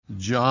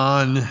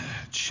John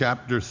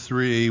chapter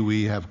 3,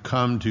 we have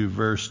come to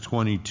verse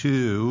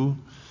 22,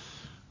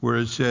 where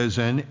it says,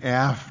 "And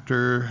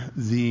after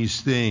these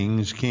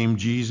things came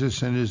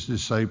Jesus and his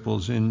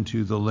disciples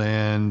into the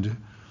land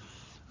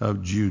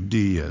of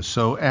Judea."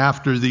 So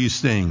after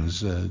these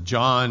things,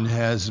 John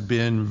has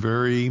been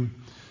very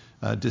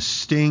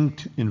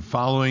distinct in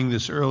following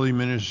this early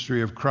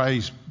ministry of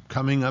Christ,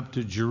 coming up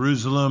to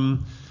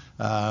Jerusalem,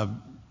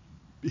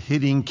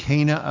 hitting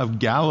Cana of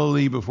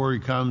Galilee before he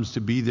comes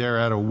to be there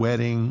at a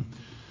wedding,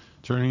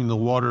 turning the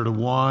water to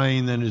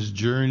wine, then his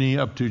journey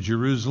up to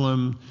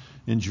Jerusalem.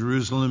 In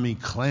Jerusalem, he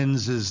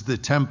cleanses the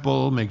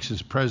temple, makes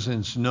his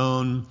presence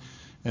known,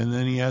 and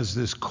then he has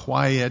this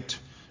quiet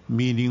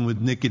meeting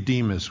with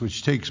Nicodemus,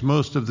 which takes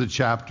most of the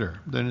chapter.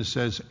 Then it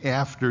says,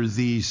 after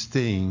these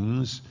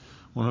things,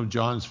 one of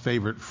John's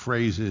favorite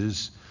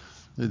phrases,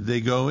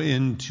 they go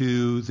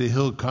into the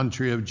hill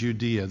country of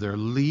Judea. They're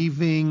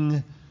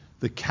leaving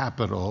the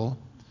capital,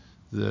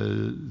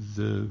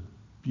 the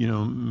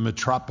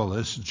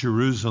metropolis,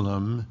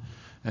 Jerusalem,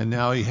 and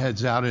now he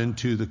heads out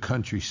into the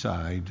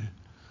countryside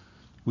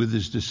with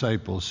his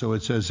disciples. So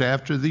it says,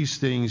 after these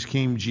things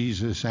came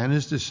Jesus and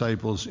his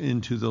disciples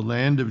into the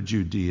land of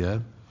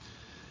Judea,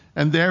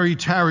 and there he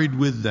tarried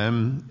with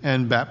them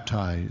and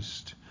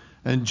baptized.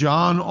 And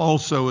John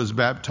also was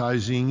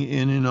baptizing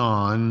in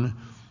Aenon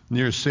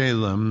near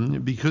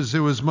Salem, because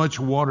there was much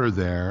water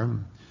there,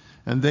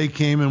 and they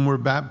came and were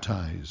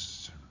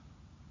baptized.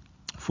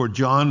 For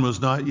John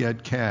was not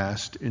yet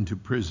cast into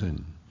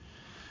prison.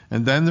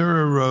 And then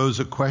there arose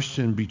a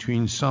question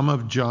between some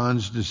of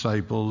John's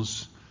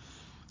disciples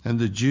and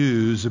the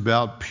Jews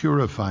about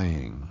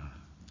purifying.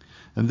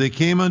 And they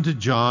came unto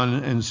John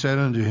and said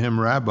unto him,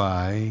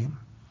 Rabbi,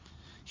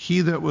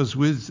 he that was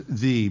with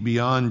thee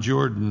beyond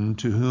Jordan,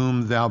 to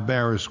whom thou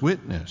bearest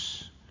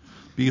witness,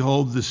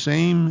 behold, the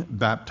same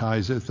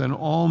baptizeth, and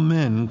all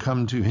men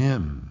come to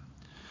him.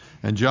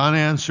 And John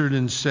answered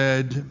and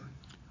said,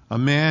 a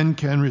man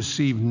can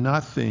receive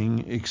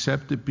nothing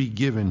except it be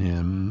given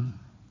him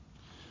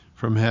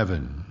from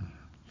heaven.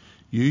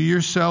 You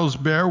yourselves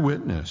bear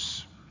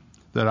witness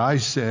that I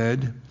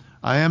said,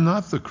 I am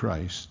not the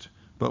Christ,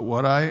 but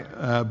what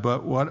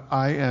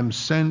I am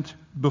sent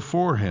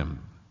before him.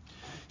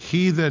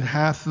 He that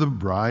hath the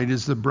bride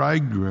is the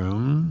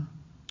bridegroom,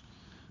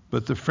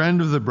 but the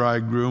friend of the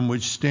bridegroom,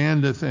 which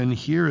standeth and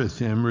heareth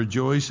him,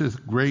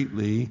 rejoiceth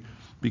greatly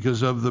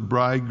because of the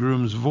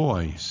bridegroom's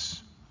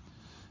voice.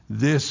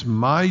 This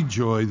my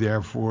joy,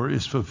 therefore,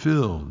 is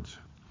fulfilled.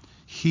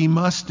 He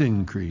must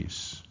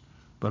increase,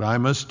 but I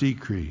must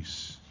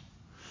decrease.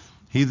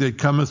 He that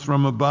cometh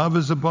from above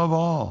is above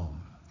all.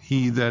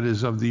 He that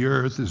is of the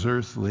earth is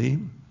earthly,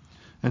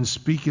 and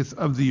speaketh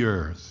of the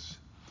earth.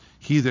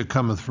 He that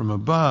cometh from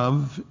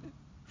above,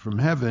 from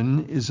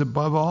heaven, is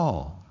above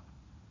all.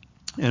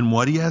 And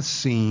what he hath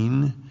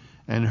seen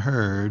and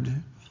heard,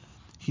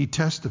 he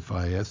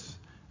testifieth,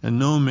 and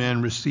no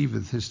man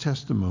receiveth his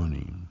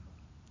testimony.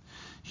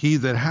 He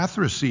that hath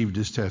received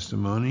his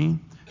testimony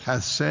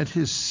hath set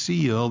his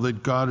seal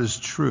that God is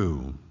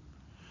true.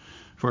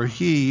 For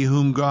he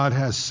whom God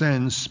hath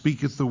sent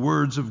speaketh the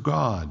words of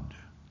God.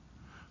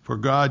 For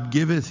God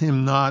giveth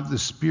him not the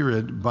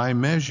Spirit by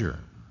measure.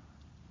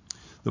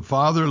 The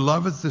Father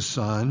loveth the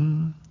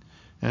Son,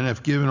 and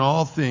hath given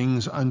all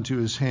things unto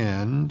his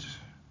hand.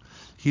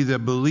 He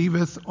that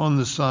believeth on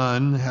the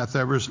Son hath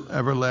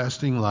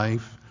everlasting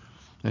life,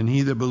 and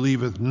he that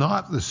believeth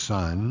not the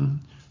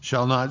Son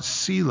shall not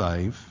see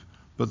life,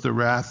 but the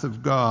wrath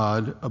of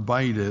God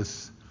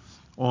abideth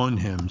on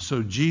him.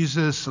 So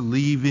Jesus,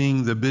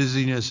 leaving the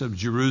busyness of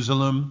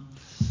Jerusalem,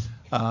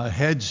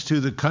 heads to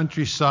the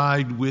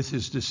countryside with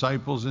his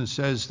disciples and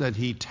says that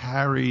he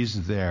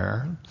tarries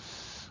there.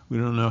 We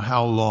don't know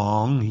how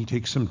long. He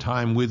takes some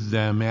time with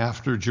them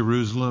after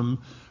Jerusalem,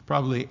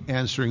 probably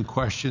answering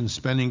questions,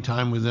 spending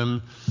time with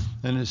them,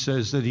 and it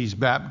says that he's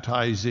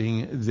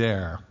baptizing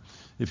there.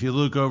 If you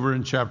look over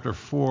in chapter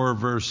 4,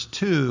 verse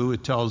 2,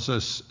 it tells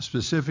us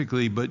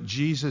specifically, but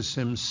Jesus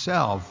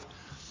himself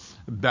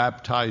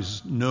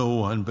baptized no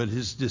one, but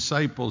his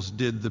disciples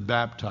did the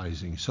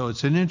baptizing. So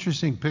it's an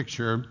interesting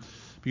picture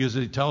because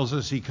it tells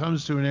us he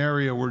comes to an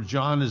area where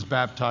John is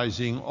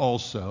baptizing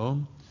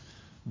also.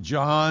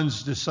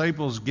 John's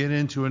disciples get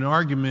into an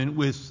argument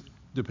with,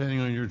 depending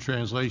on your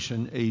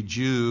translation, a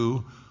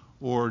Jew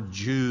or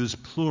Jews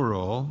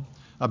plural,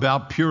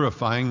 about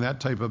purifying, that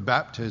type of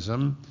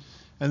baptism.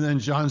 And then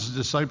John's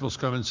disciples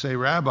come and say,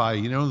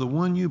 Rabbi, the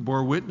one you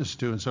bore witness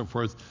to and so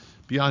forth,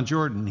 beyond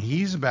Jordan,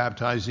 he's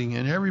baptizing,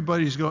 and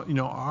everybody's going,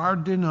 our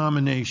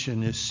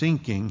denomination is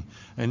sinking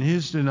and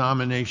his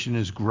denomination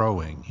is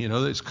growing.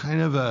 It's kind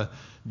of a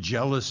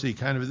jealousy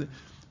kind of.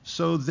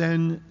 So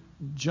then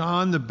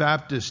John the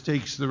Baptist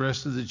takes the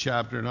rest of the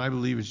chapter, and I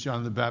believe it's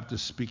John the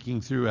Baptist speaking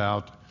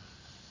throughout,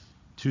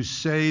 to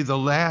say the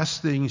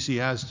last things he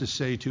has to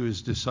say to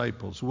his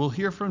disciples. We'll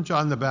hear from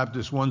John the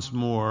Baptist once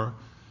more,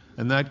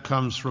 and that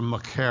comes from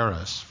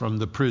Machaerus, from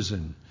the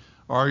prison.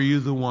 Are you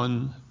the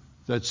one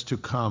that's to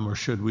come, or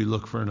should we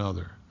look for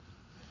another?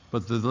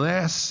 But the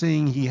last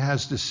thing he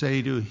has to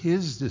say to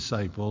his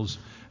disciples,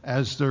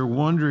 as they're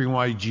wondering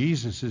why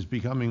Jesus is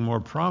becoming more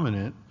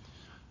prominent,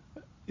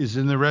 is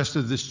in the rest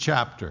of this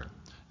chapter.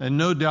 And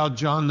no doubt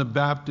John the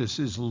Baptist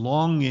is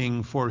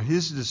longing for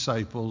his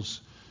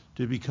disciples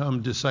to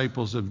become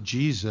disciples of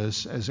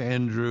Jesus, as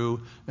Andrew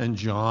and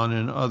John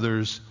and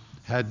others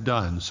had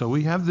done. So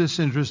we have this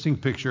interesting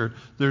picture.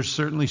 There's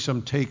certainly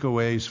some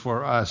takeaways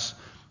for us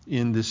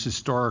in this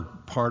historic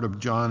part of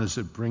John as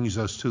it brings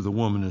us to the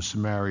woman of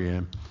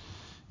Samaria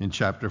in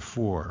chapter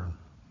 4.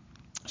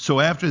 So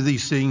after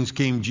these things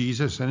came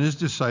Jesus and his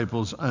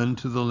disciples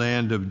unto the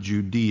land of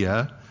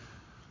Judea,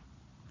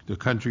 the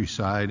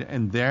countryside,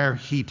 and there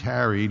he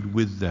tarried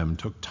with them,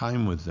 took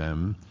time with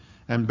them,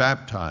 and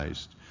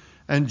baptized.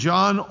 And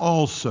John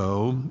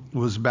also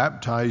was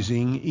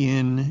baptizing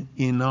in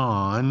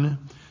Enon,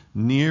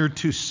 near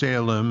to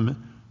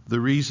Salem. The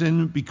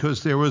reason,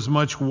 because there was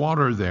much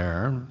water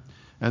there,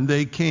 and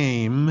they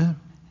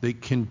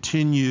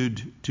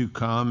continued to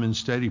come in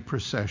steady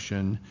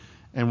procession,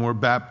 and were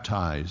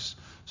baptized.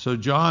 So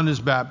John is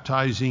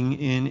baptizing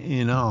in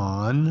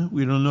Enon.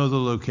 We don't know the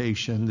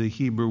location. The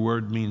Hebrew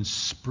word means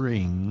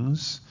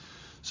springs.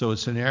 So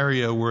it's an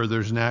area where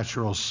there's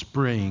natural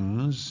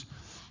springs.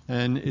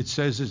 And it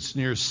says it's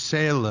near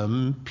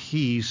Salem,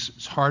 peace.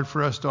 It's hard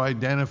for us to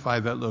identify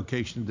that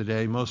location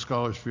today. Most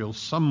scholars feel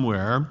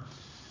somewhere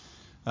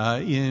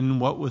in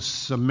what was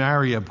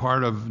Samaria,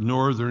 part of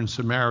northern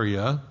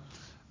Samaria.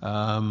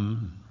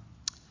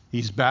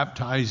 He's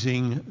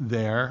baptizing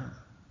there.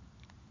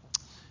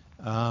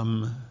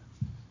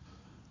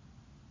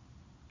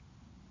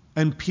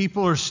 And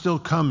people are still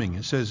coming.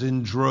 It says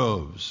in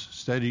droves,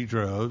 steady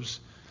droves.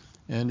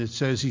 And it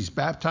says he's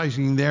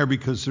baptizing there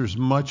because there's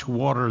much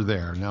water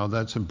there. Now,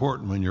 that's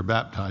important when you're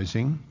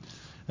baptizing.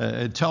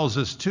 It tells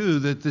us, too,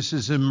 that this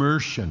is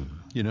immersion.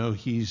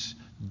 He's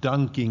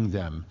dunking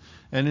them.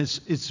 And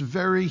it's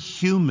very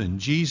human.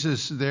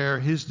 Jesus there,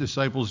 his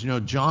disciples,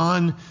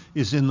 John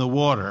is in the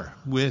water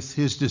with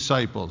his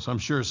disciples. I'm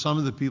sure some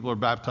of the people are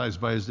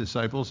baptized by his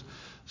disciples.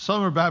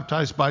 Some are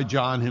baptized by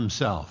John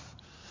himself.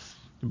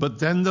 But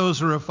then those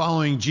who are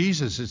following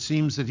Jesus, it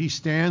seems that he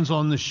stands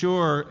on the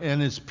shore,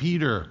 and it's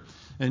Peter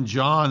and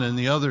John and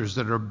the others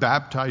that are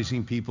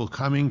baptizing people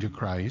coming to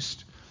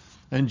Christ.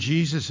 And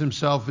Jesus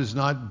himself is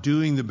not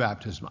doing the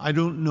baptism. I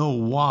don't know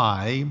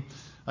why.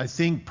 I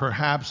think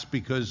perhaps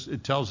because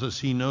it tells us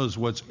he knows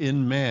what's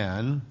in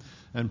man.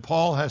 And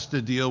Paul has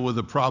to deal with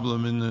a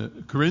problem in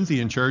the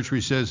Corinthian church where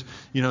he says,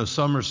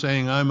 some are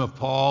saying, I'm of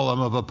Paul,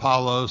 I'm of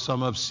Apollos,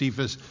 some of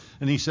Cephas.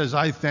 And he says,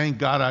 I thank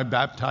God I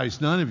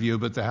baptized none of you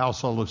but the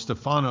household of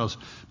Stephanos,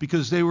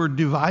 because they were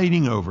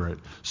dividing over it.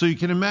 So you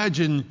can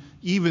imagine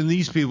even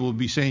these people would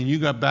be saying, you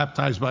got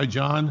baptized by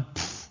John?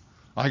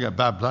 I got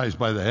baptized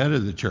by the head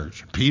of the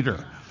church,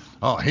 Peter.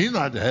 Oh, he's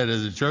not the head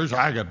of the church.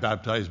 I got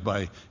baptized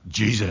by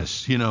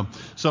Jesus,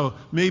 So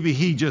maybe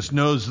he just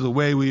knows the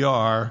way we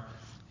are.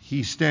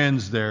 He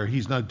stands there.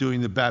 He's not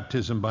doing the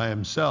baptism by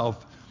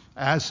himself,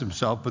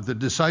 but the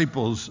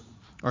disciples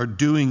are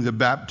doing the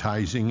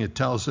baptizing. It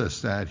tells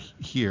us that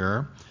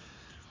here.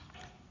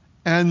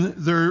 And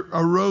there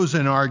arose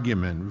an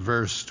argument,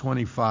 verse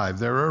 25.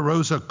 There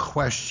arose a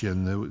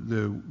question.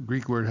 The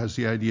Greek word has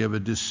the idea of a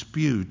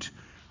dispute.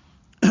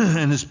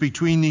 And it's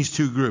between these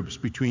two groups,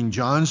 between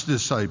John's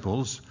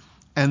disciples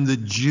and the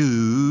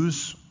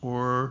Jews,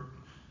 or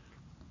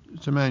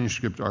it's a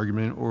manuscript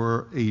argument,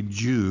 or a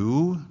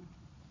Jew,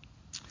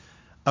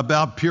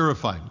 about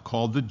purifying,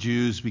 called the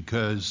Jews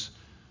because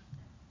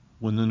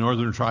when the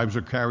northern tribes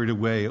are carried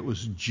away, it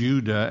was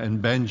Judah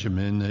and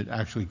Benjamin that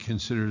actually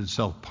considered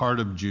itself part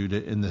of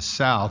Judah. In the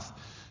south,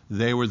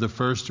 they were the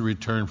first to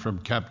return from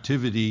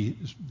captivity,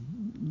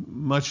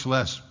 much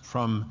less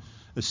from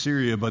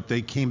Assyria, but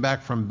they came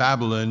back from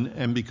Babylon,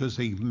 and because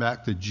they came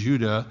back to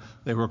Judah,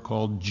 they were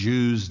called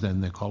Jews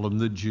then. They call them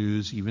the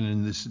Jews, even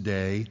in this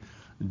day.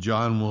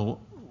 John will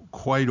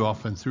quite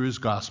often, through his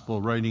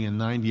gospel, writing in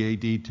 90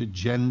 AD to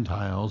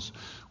Gentiles,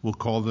 will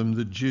call them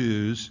the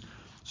Jews.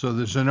 So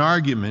there's an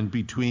argument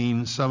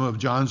between some of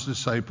John's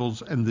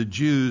disciples and the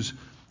Jews,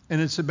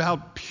 and it's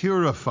about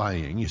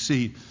purifying. You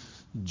see,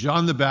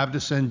 John the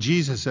Baptist and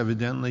Jesus,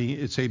 evidently,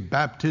 it's a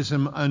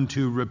baptism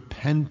unto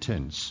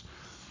repentance.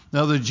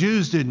 Now, the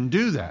Jews didn't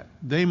do that.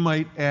 They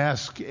might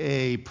ask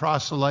a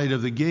proselyte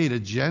of the gate, a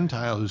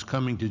Gentile who's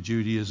coming to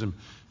Judaism,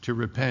 to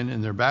repent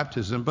in their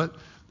baptism, but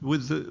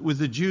with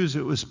the Jews,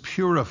 it was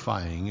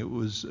purifying. It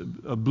was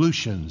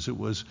ablutions. It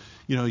was,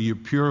 you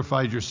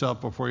purified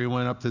yourself before you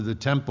went up to the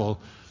temple.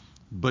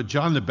 But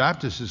John the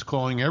Baptist is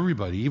calling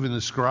everybody, even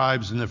the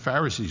scribes and the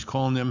Pharisees,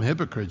 calling them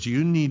hypocrites.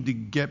 You need to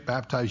get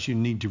baptized. You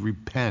need to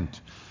repent.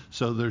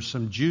 So there's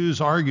some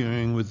Jews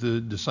arguing with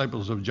the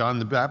disciples of John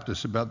the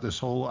Baptist about this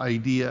whole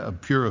idea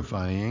of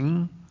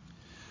purifying.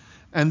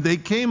 And they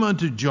came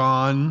unto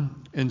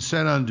John and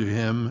said unto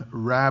him,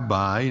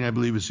 Rabbi, and I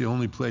believe it's the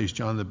only place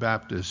John the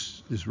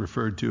Baptist is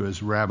referred to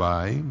as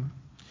Rabbi,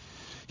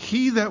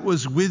 he that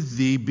was with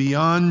thee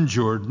beyond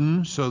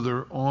Jordan, so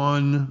they're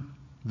on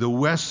the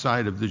west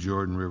side of the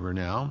Jordan River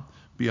now,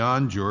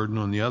 beyond Jordan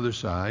on the other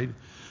side,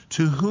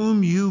 to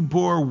whom you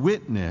bore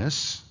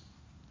witness,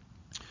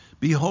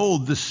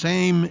 behold, the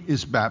same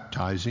is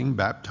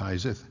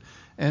baptizeth,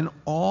 and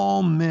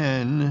all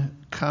men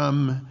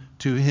come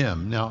to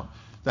him. Now,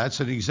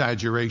 that's an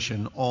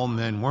exaggeration. All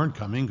men weren't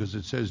coming because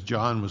it says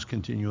John was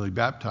continually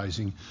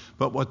baptizing.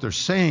 But what they're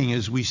saying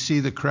is we see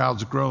the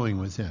crowds growing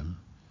with him.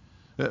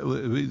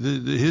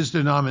 His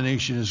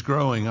denomination is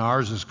growing.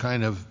 Ours is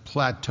kind of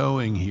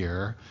plateauing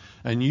here.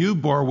 And you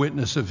bore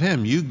witness of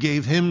him. You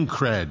gave him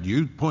cred.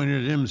 You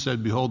pointed at him and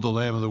said, behold, the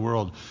Lamb of the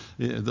world.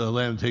 The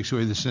Lamb takes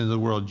away the sin of the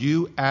world.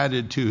 You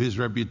added to his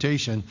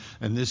reputation,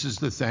 and this is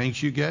the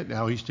thanks you get.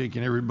 Now he's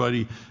taking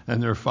everybody,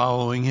 and they're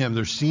following him.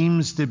 There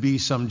seems to be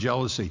some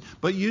jealousy.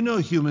 But you know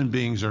human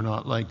beings are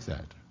not like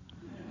that.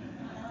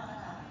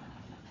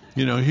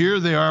 Here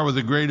they are with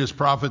the greatest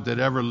prophet that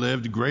ever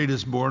lived,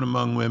 greatest born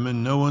among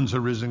women. No one's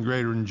arisen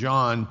greater than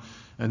John.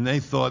 And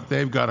they thought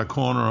they've got a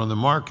corner on the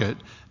market,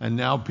 and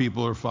now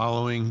people are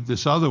following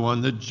this other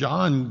one that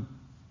John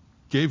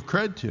gave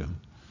cred to.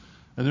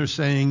 And they're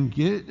saying,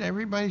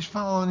 everybody's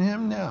following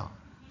him now.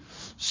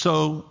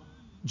 So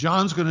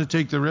John's going to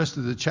take the rest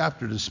of the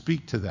chapter to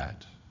speak to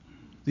that.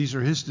 These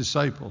are his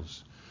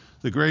disciples.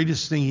 The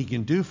greatest thing he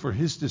can do for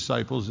his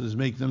disciples is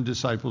make them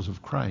disciples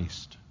of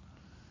Christ.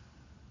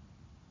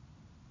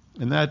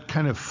 And that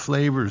kind of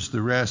flavors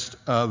the rest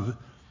of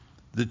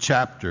the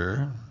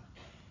chapter.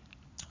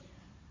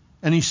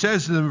 And he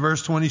says in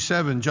verse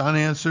 27, John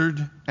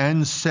answered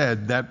and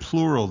said, that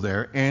plural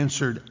there,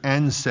 answered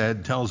and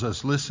said, tells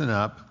us, listen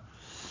up,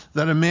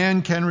 that a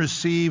man can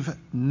receive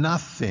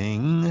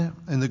nothing,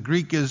 and the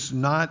Greek is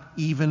not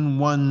even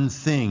one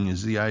thing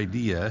is the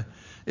idea,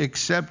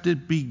 except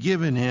it be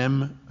given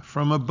him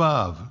from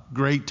above.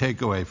 Great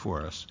takeaway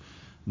for us.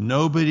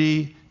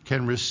 Nobody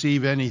can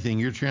receive anything.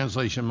 Your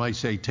translation might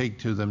say take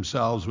to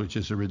themselves, which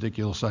is a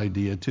ridiculous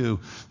idea too.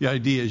 The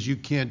idea is you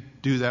can't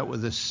do that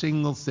with a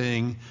single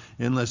thing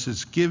unless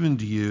it's given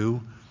to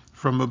you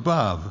from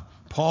above.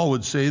 Paul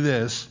would say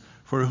this,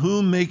 for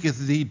who maketh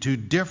thee to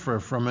differ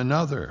from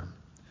another?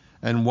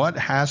 And what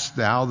hast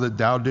thou that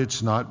thou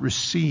didst not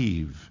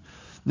receive?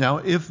 Now,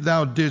 if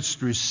thou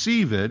didst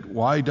receive it,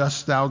 why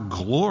dost thou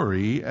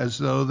glory as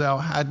though thou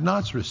had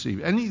not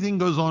received? Anything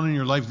goes on in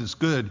your life that's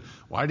good,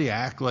 why do you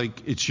act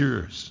like it's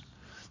yours?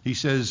 He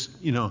says,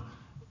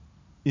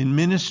 in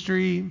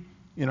ministry,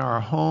 in our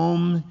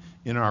home,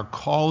 in our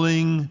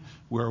calling,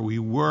 where we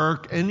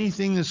work,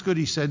 anything that's good,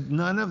 he said,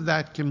 none of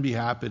that can be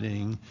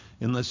happening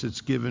unless it's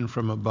given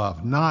from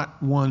above.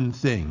 Not one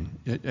thing,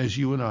 as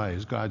you and I,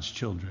 as God's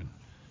children.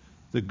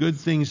 The good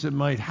things that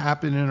might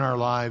happen in our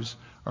lives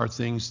are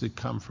things that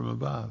come from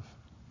above.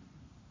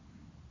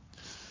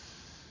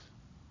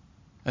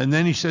 And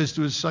then he says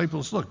to his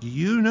disciples, look,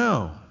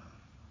 you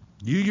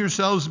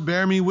yourselves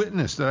bear me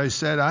witness that I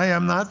said, I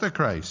am not the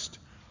Christ,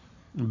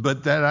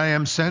 but that I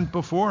am sent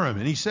before him.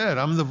 And he said,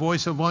 I'm the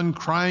voice of one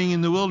crying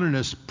in the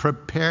wilderness,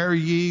 prepare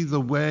ye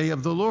the way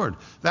of the Lord.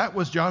 That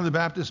was John the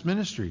Baptist's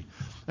ministry.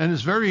 And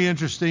it's very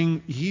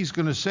interesting. He's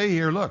going to say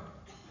here, look,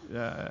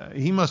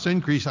 he must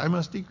increase, I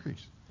must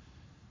decrease.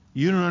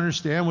 You don't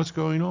understand what's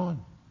going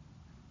on.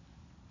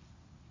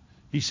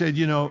 He said,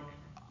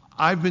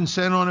 I've been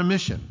sent on a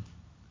mission.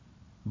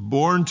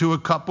 Born to a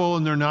couple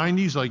in their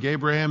 90s like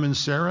Abraham and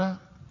Sarah.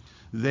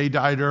 They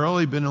died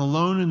early, been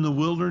alone in the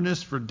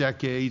wilderness for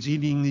decades,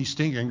 eating these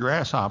stinking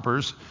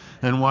grasshoppers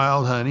and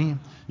wild honey.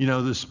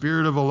 The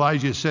spirit of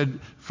Elijah said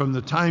from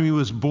the time he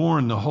was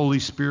born, the Holy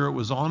Spirit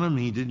was on him.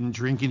 He didn't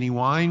drink any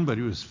wine, but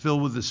he was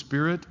filled with the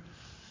Spirit.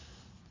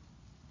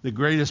 The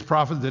greatest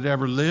prophet that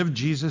ever lived,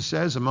 Jesus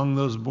says, among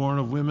those born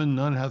of women,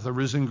 none hath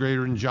arisen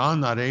greater than John,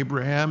 not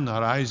Abraham,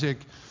 not Isaac,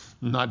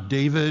 not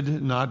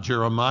David, not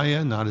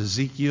Jeremiah, not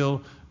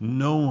Ezekiel,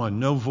 no one,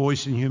 no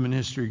voice in human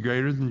history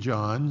greater than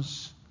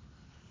John's.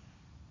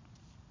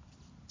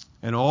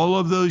 And all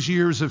of those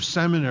years of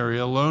seminary,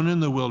 alone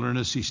in the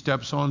wilderness, he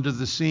steps onto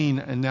the scene,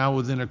 and now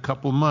within a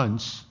couple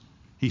months,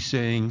 he's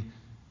saying,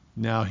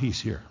 now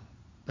he's here.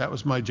 That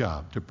was my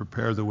job, to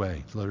prepare the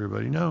way, to let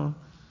everybody know,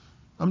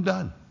 I'm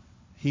done.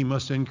 He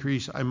must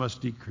increase, I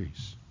must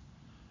decrease.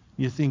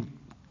 You think,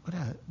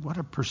 what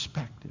a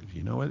perspective,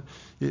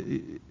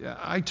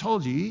 I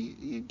told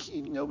you,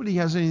 nobody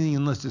has anything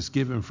unless it's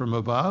given from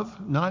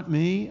above, not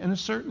me, and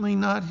it's certainly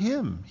not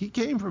him. He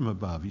came from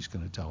above, he's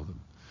going to tell them.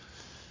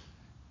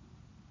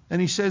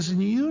 And he says,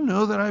 and you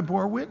know that I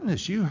bore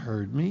witness, you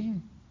heard me,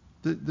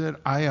 that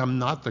I am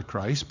not the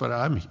Christ, but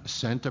I'm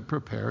sent to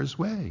prepare his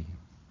way,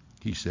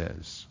 he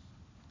says.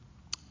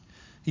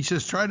 He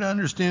says, try to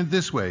understand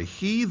this way.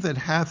 He that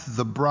hath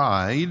the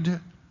bride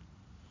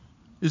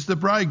is the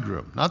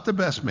bridegroom, not the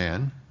best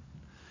man.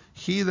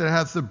 He that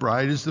hath the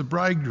bride is the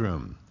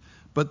bridegroom.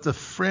 But the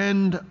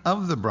friend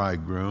of the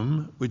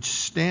bridegroom, which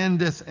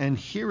standeth and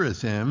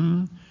heareth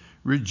him,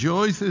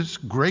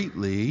 rejoiceth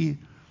greatly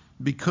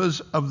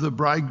because of the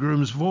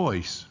bridegroom's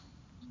voice.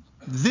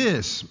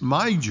 This,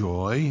 my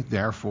joy,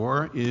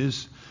 therefore,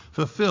 is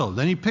fulfilled.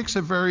 Then he picks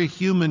a very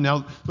human.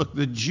 Now, look,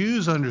 the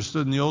Jews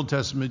understood in the Old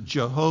Testament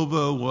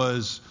Jehovah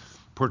was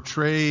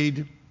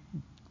portrayed,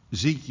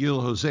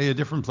 Ezekiel, Hosea,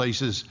 different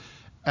places,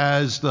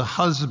 as the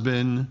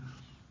husband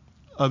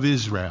of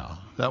Israel.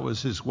 That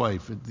was his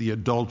wife, the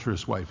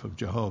adulterous wife of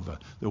Jehovah.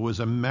 There was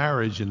a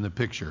marriage in the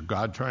picture.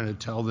 God trying to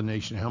tell the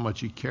nation how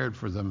much he cared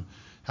for them,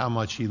 how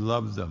much he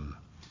loved them.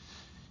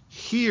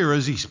 Here,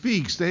 as he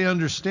speaks, they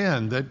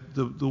understand that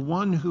the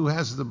one who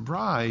has the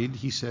bride,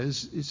 he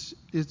says,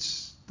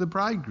 it's the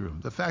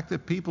bridegroom. The fact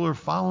that people are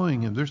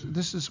following him.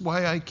 This is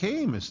why I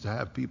came, is to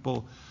have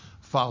people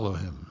follow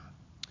him.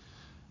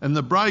 And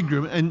the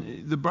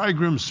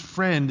bridegroom's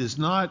friend is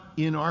not,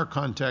 in our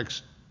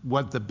context,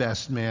 what the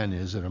best man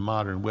is at a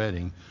modern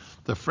wedding.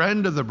 The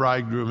friend of the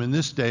bridegroom in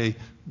this day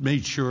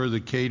made sure the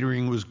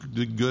catering was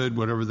good,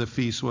 whatever the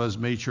feast was,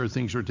 made sure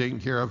things were taken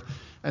care of.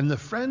 And the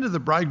friend of the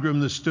bridegroom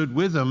that stood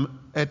with him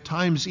at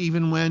times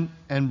even went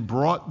and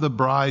brought the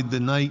bride the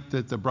night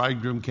that the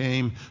bridegroom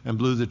came and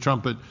blew the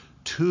trumpet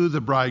to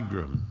the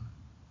bridegroom.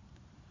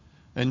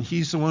 And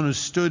he's the one who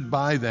stood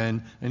by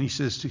then, and he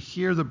says, to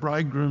hear the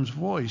bridegroom's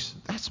voice,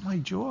 that's my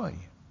joy.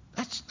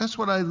 That's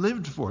what I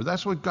lived for.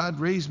 That's what God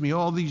raised me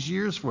all these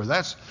years for.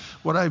 That's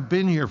what I've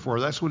been here for.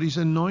 That's what he's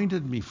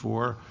anointed me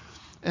for.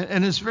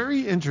 And it's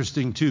very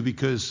interesting, too,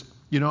 because,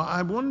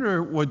 I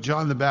wonder what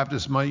John the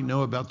Baptist might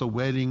know about the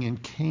wedding in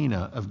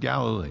Cana of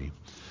Galilee.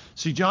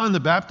 See, John the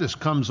Baptist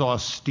comes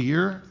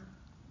austere,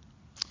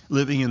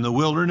 living in the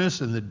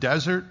wilderness, in the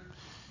desert,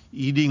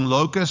 eating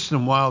locusts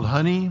and wild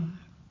honey.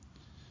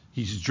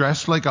 He's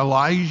dressed like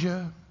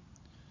Elijah.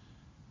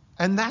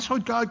 And that's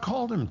what God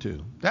called him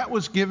to. That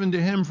was given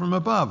to him from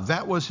above.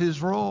 That was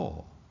his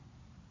role.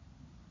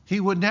 He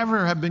would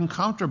never have been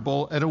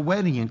comfortable at a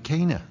wedding in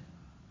Cana.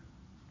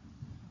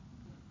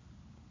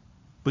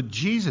 But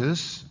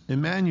Jesus,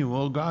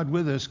 Emmanuel, God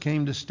with us,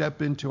 came to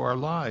step into our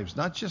lives,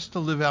 not just to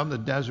live out in the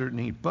desert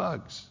and eat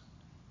bugs.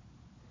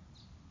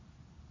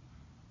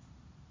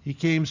 He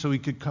came so he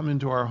could come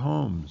into our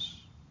homes,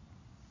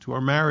 to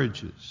our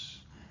marriages,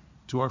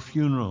 to our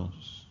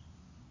funerals,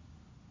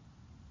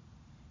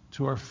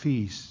 to our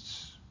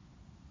feasts,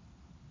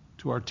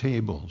 to our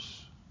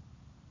tables,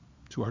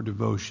 to our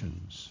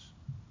devotions,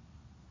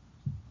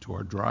 to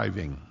our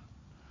driving.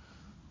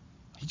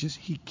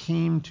 He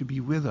came to be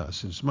with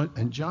us.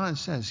 And John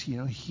says,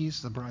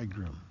 he's the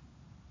bridegroom.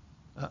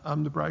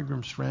 I'm the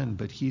bridegroom's friend,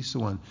 but he's the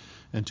one.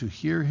 And to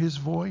hear his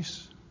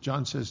voice,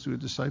 John says to his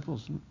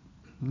disciples,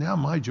 now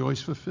my joy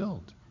is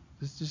fulfilled.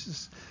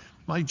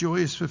 My joy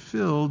is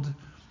fulfilled.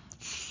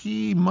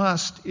 He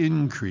must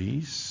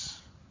increase,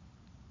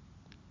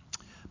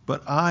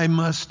 but I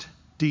must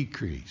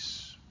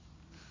decrease.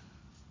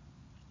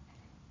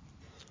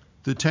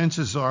 The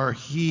tenses are,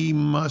 he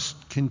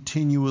must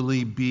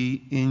continually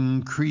be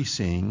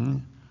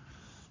increasing,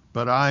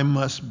 but I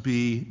must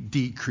be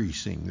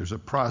decreasing. There's a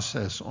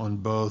process on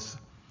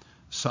both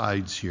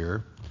sides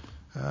here.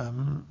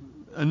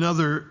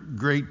 Another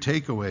great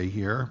takeaway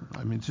here,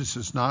 this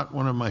is not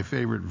one of my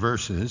favorite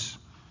verses,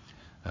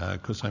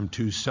 because I'm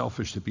too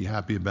selfish to be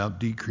happy about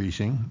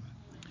decreasing.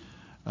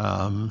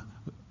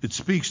 It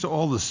speaks to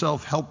all the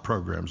self-help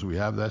programs we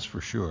have, that's for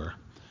sure.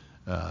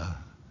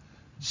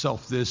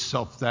 Self this,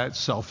 self that,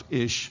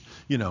 self-ish,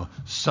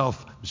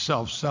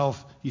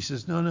 self. He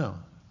says, no,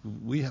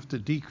 we have to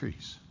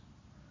decrease.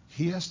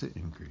 He has to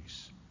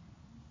increase.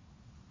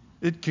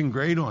 It can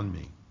grate on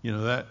me.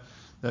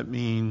 That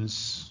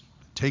means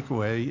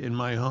takeaway in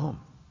my home,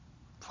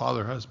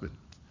 father, husband.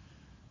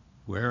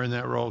 Where in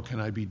that role can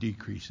I be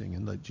decreasing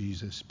and let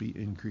Jesus be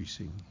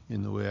increasing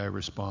in the way I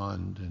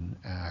respond and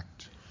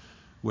act?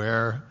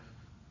 Where,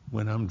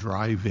 when I'm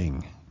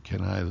driving,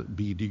 can I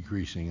be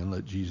decreasing and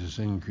let Jesus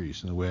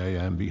increase in the way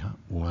I am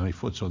when my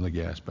foot's on the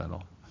gas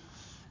pedal?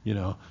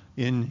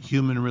 In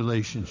human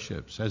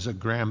relationships, as a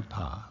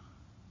grandpa,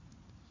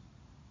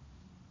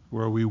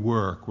 where we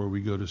work, where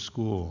we go to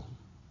school,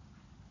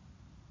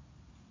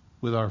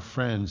 with our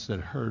friends that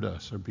hurt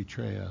us or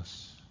betray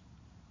us.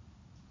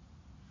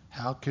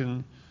 How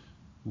can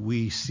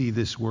we see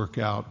this work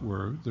out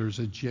where there's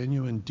a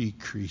genuine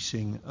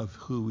decreasing of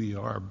who we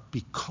are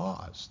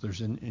because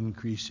there's an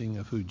increasing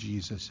of who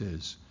Jesus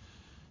is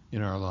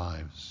in our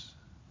lives?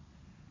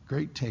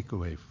 Great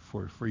takeaway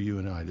for you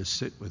and I to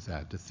sit with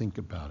that, to think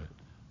about it.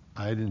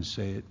 I didn't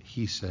say it,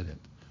 he said it.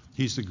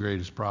 He's the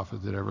greatest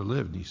prophet that ever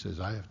lived. He says,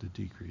 I have to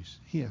decrease.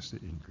 He has to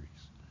increase.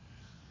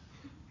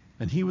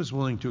 And he was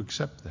willing to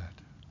accept that.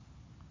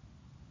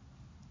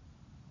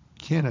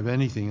 Can't have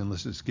anything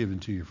unless it's given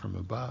to you from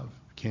above.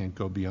 Can't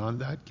go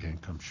beyond that.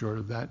 Can't come short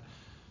of that.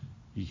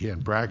 You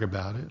can't brag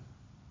about it.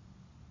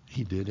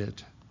 He did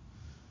it.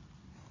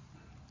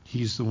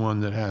 He's the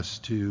one that has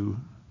to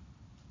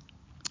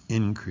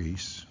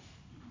increase.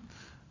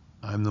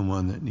 I'm the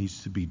one that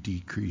needs to be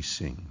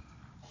decreasing.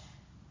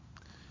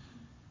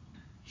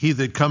 He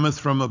that cometh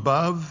from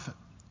above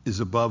is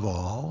above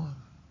all.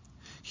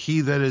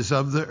 He that is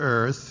of the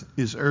earth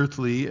is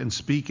earthly and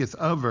speaketh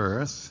of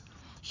earth.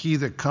 He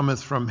that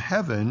cometh from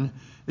heaven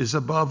is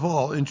above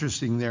all.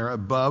 Interesting there,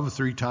 above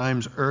 3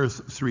 times,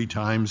 earth 3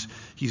 times.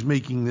 He's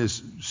making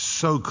this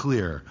so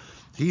clear.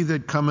 He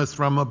that cometh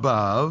from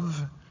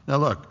above. Now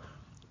look,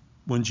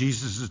 when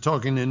Jesus is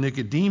talking to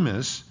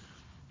Nicodemus,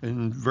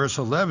 In verse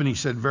 11, he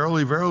said,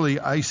 "Verily, verily,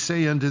 I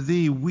say unto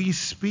thee, we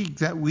speak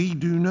that we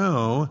do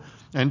know,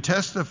 and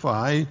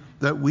testify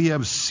that we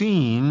have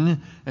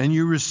seen, and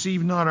you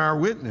receive not our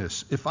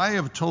witness. If I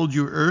have told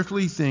you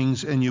earthly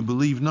things, and you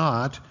believe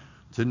not,"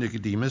 to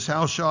Nicodemus,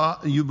 "how shall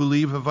you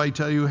believe if I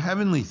tell you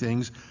heavenly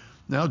things?"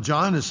 Now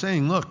John is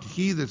saying, look,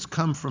 he that's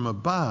come from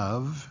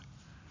above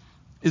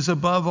is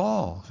above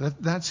all.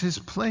 That's his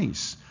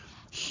place.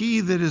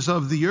 He that is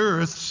of the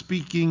earth,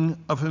 speaking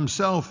of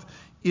himself,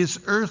 is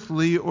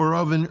earthly or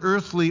of an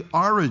earthly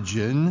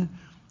origin,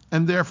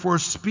 and therefore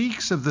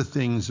speaks of the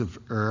things of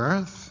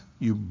earth.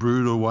 You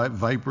brutal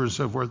vipers,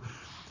 so forth.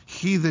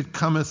 He that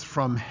cometh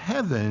from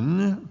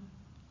heaven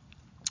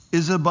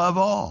is above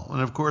all.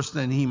 And of course,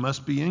 then he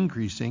must be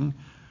increasing.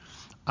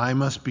 I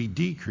must be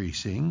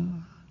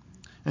decreasing.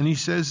 And he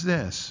says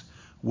this,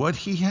 what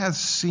he hath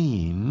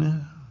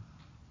seen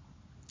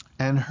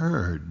and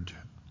heard,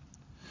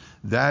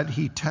 that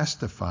he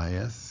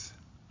testifieth,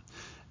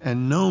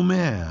 and no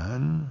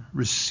man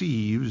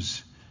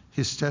receives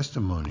his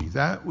testimony.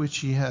 That which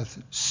he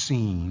hath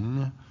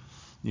seen,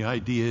 the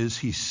idea is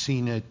he's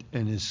seen it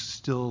and is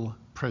still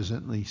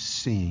presently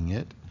seeing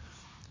it.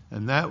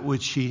 And that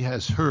which he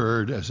has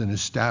heard as an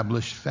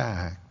established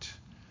fact,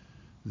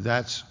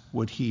 that's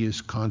what he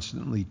is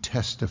constantly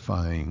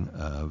testifying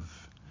of.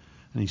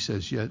 And he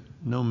says, yet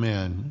no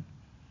man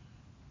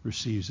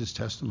receives his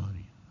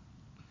testimony.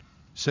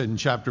 Said in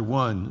chapter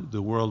 1,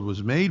 the world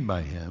was made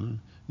by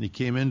him, and he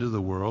came into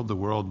the world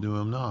knew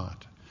him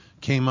not.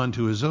 Came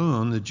unto his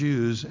own, the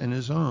Jews, and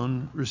his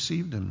own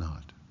received him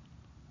not.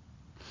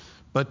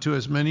 But to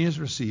as many as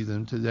receive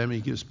them, to them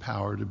he gives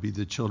power to be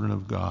the children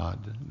of God,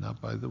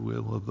 not by the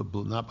will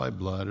of not by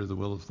blood or the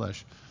will of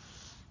flesh,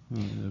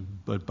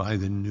 but by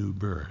the new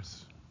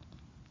birth.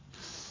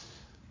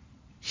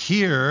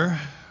 Here,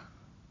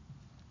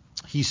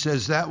 he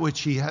says that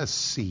which he has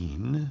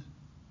seen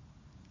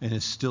and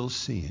is still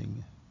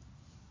seeing,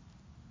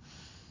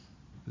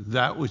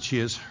 that which he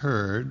has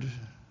heard,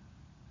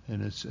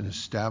 and it's an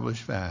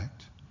established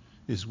fact,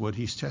 is what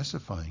he's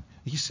testifying.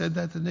 He said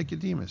that to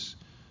Nicodemus.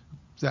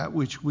 That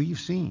which we've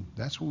seen.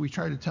 That's what we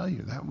try to tell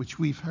you. That which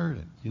we've heard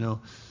it. You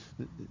know,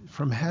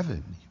 from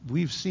heaven,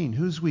 we've seen.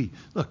 Who's we?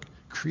 Look,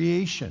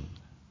 creation.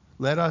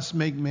 Let us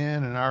make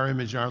man in our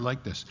image and our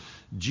likeness.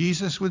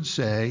 Jesus would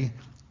say,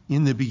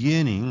 in the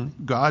beginning,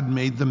 God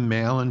made them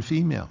male and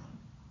female.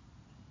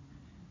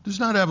 There's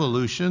not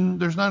evolution.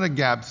 There's not a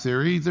gap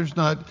theory. There's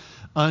not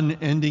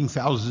unending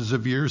thousands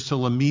of years till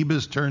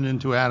amoebas turn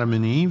into Adam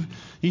and Eve.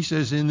 He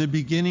says, in the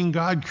beginning,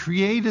 God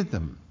created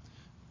them,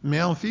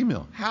 male and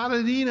female. How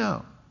did he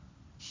know?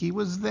 He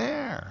was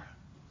there.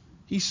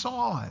 He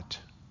saw it.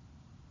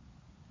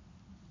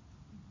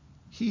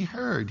 He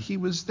heard. He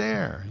was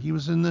there. He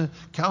was in the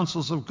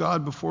counsels of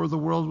God before the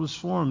world was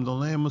formed. The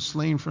Lamb was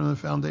slain from the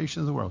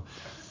foundation of the world.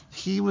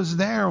 He was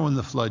there when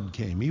the flood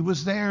came. He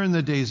was there in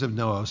the days of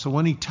Noah. So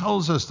when he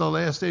tells us the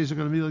last days are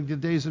going to be like the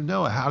days of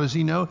Noah, how does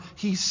he know?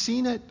 He's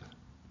seen it.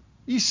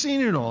 He's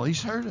seen it all.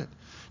 He's heard it.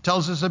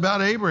 Tells us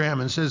about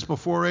Abraham and says,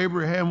 before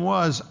Abraham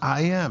was,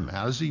 I am.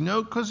 How does he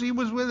know? Because he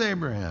was with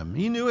Abraham.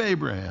 He knew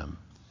Abraham.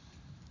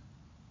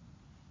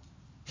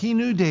 He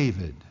knew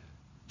David.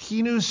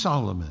 He knew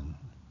Solomon.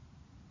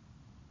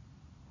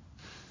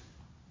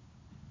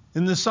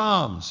 In the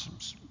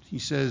Psalms, he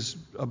says,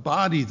 a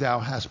body thou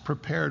hast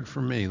prepared for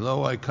me.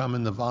 Lo, I come,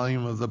 in the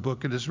volume of the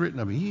book it is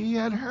written of me. He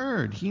had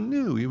heard. He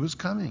knew he was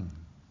coming.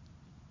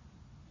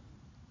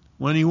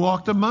 When he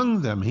walked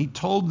among them, he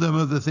told them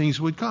of the things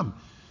that would come.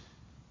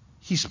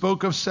 He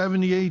spoke of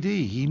 70 AD.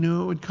 He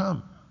knew it would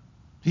come.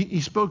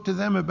 He spoke to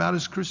them about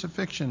his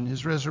crucifixion,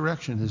 his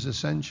resurrection, his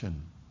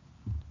ascension.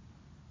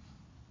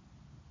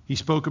 He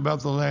spoke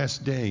about the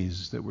last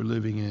days that we're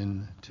living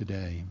in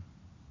today.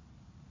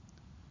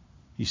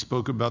 He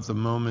spoke about the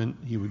moment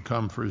he would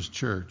come for his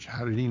church.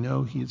 How did he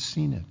know? He had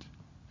seen it,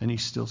 and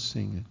he's still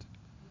seeing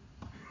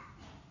it.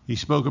 He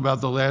spoke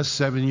about the last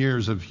 7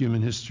 years of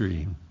human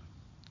history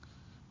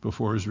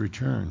before his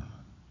return.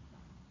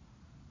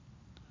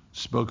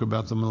 Spoke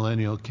about the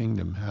millennial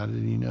kingdom. How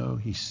did he know?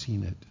 He's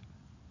seen it.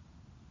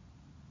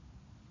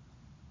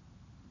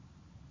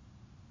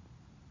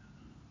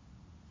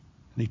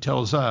 And he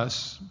tells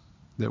us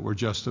that we're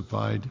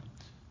justified,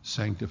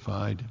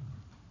 sanctified,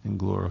 and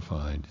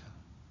glorified.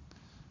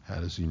 How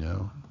does he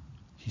know?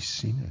 He's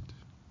seen it.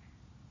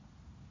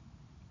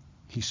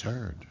 He's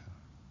heard.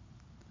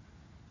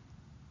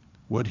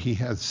 What he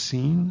hath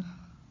seen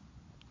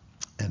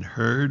and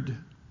heard,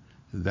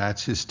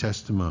 that's his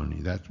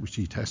testimony, that which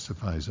he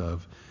testifies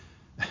of.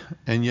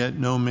 And yet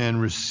no man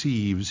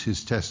receives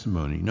his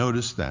testimony.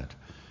 Notice that.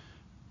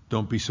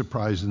 Don't be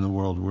surprised in the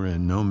world we're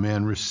in. No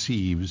man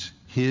receives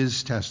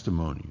his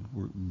testimony.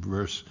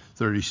 Verse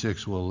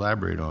 36 will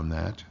elaborate on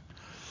that.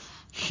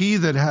 He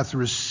that hath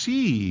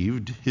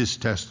received his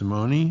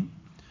testimony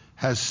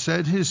has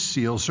set his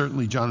seal,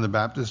 certainly John the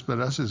Baptist, but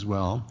us as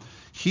well.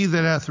 He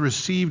that hath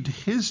received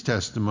his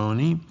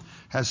testimony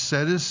has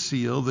set his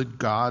seal that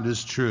God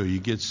is true. You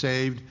get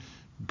saved,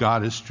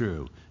 God is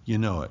true. You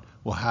know it.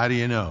 Well, how do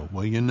you know?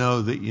 Well, you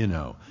know that you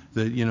know.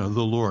 That you know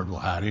the Lord. Well,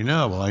 how do you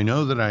know? Well, I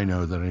know that I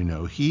know that I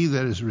know. He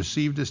that has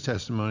received his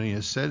testimony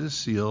has set his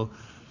seal,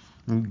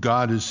 and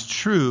God is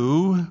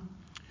true.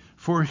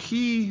 For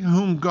he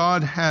whom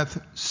God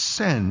hath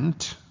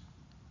sent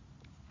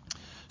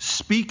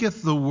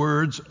speaketh the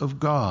words of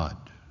God.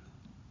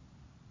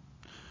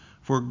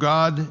 For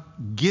God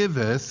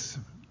giveth,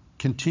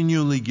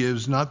 continually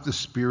gives, not the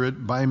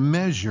Spirit by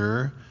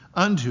measure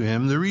unto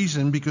him. The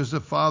reason, because the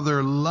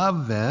Father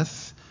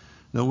loveth,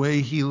 the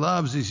way he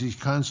loves is he's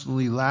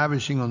constantly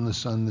lavishing on the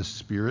Son the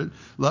Spirit,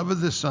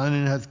 loveth the Son,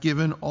 and hath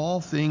given all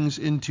things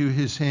into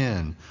his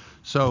hand.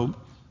 So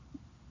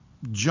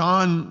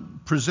John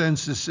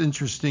presents this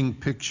interesting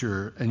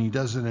picture, and he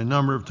does it a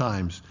number of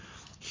times.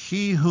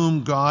 He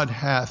whom God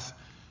hath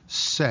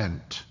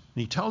sent.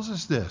 And he tells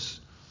us this.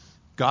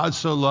 God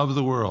so loved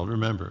the world,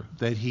 remember,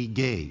 that he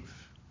gave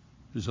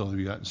his only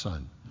begotten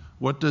Son.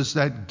 What does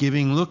that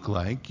giving look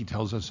like? He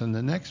tells us in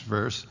the next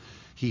verse.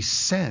 He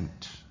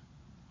sent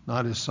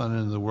not his Son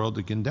into the world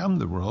to condemn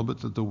the world,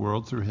 but that the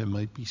world through him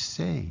might be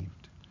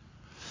saved.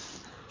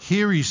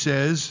 Here he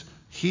says,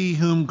 he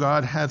whom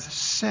God hath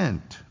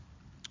sent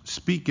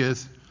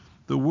speaketh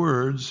the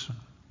words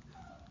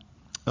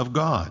of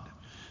God.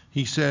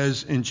 He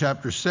says in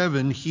chapter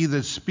 7, he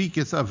that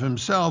speaketh of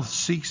himself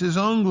seeks his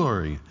own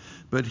glory,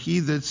 but he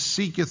that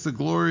seeketh the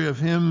glory of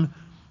him,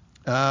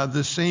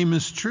 the same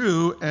is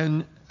true,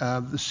 and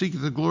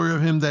seeketh the glory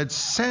of him that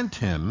sent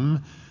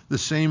him, the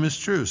same is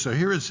true. So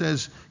here it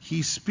says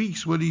he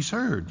speaks what he's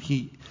heard.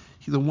 He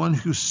the one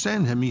who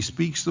sent him, he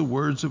speaks the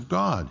words of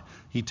God.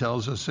 He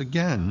tells us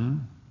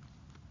again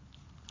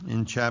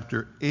in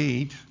chapter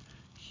 8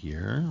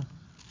 here,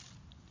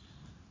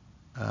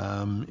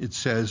 it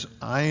says,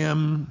 I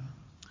am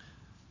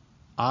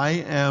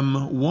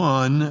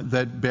one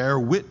that bear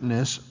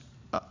witness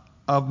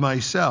of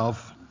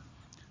myself,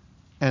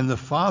 and the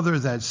Father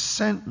that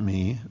sent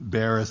me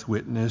beareth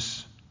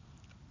witness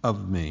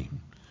of me.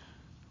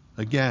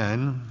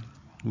 Again,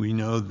 we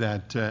know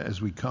that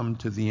as we come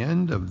to the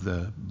end of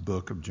the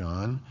book of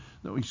John,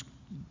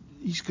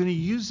 he's going to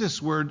use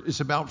this word. It's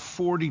about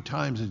 40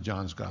 times in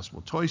John's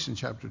Gospel, twice in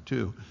chapter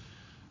 2.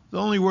 The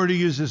only word he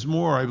uses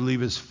more, I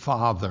believe, is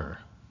Father.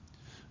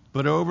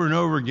 But over and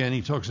over again,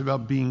 he talks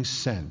about being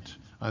sent.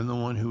 I'm the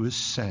one who is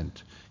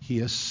sent. He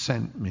has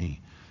sent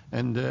me.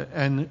 And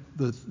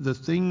the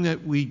thing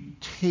that we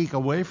take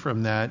away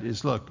from that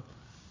is, look,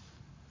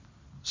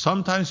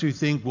 sometimes we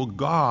think, well,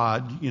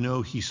 God,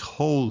 he's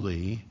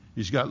holy.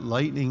 He's got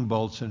lightning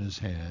bolts in his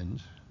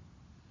hand.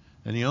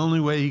 And the only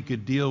way he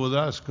could deal with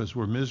us, because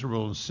we're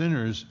miserable and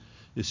sinners,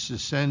 is to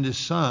send his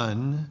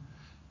Son.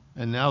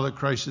 And now that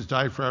Christ has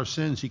died for our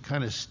sins, he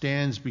kind of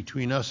stands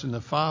between us and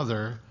the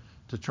Father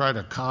to try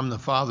to calm the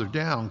Father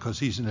down because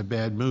he's in a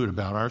bad mood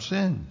about our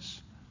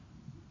sins.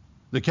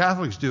 The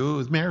Catholics do it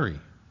with Mary.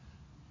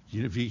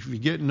 If you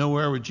get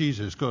nowhere with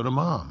Jesus, go to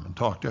Mom and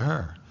talk to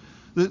her.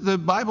 The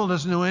Bible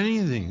doesn't know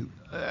anything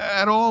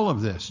at all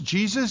of this.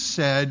 Jesus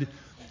said,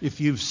 if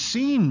you've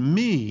seen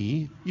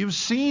me, you've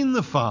seen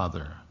the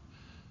Father.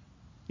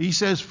 He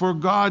says, for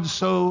God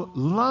so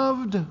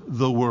loved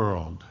the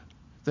world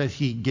that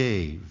he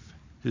gave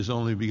his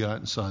only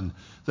begotten Son,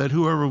 that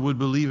whoever would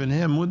believe in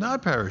him would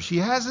not perish. He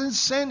hasn't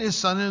sent his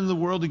Son into the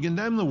world to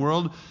condemn the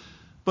world,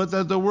 but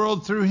that the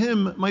world through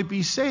him might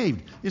be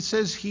saved. It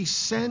says he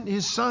sent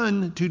his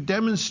Son to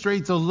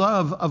demonstrate the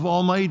love of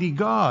Almighty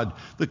God.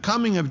 The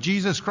coming of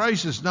Jesus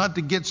Christ is not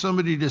to get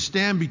somebody to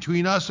stand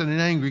between us and an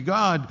angry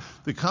God.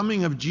 The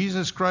coming of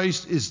Jesus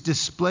Christ is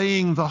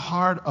displaying the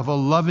heart of a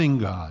loving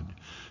God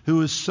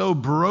who is so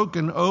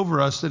broken over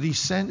us that he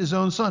sent his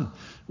own Son.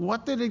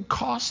 What did it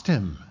cost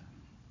him?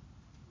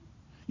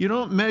 You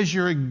don't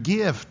measure a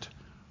gift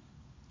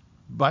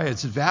by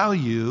its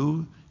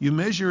value. You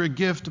measure a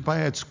gift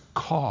by its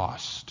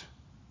cost.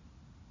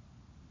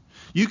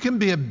 You can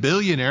be a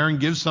billionaire and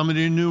give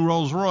somebody a new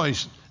Rolls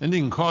Royce, and it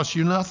can cost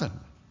you nothing.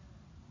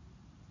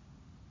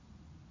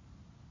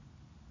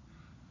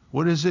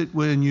 What is it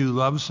when you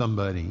love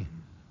somebody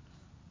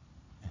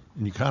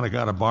and you kind of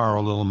got to borrow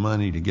a little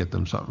money to get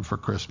them something for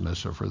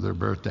Christmas or for their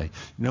birthday?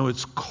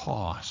 It's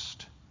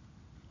cost.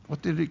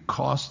 What did it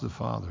cost the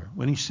Father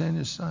when he sent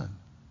his Son?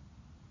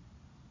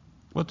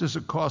 What does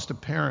it cost a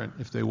parent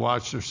if they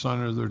watch their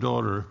son or their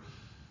daughter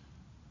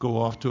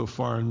go off to a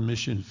foreign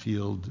mission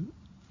field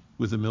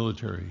with the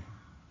military?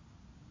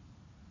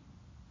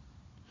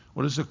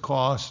 What does it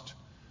cost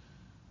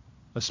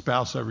a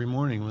spouse every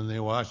morning when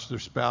they watch their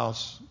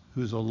spouse,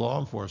 who's a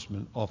law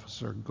enforcement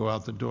officer, go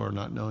out the door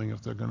not knowing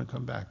if they're going to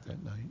come back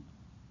that night?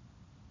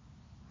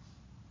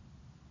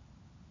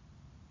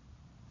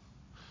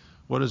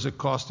 What does it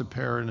cost a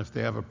parent if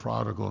they have a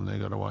prodigal and they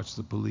got to watch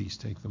the police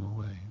take them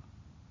away?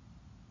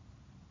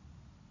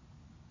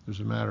 There's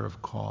a matter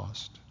of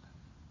cost.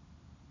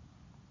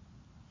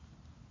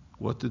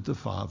 What did the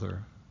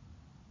Father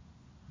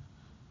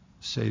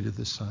say to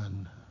the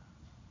Son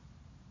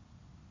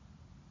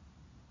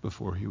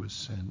before he was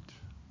sent?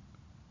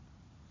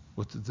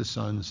 What did the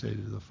Son say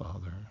to the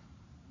Father?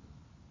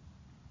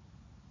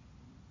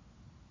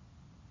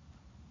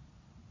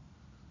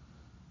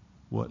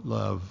 what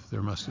love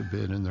there must have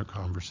been in their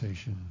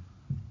conversation.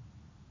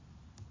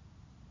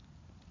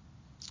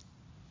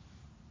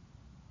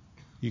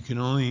 You can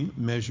only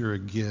measure a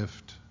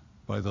gift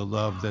by the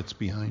love that's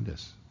behind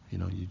us.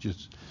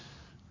 If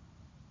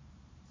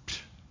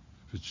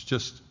it's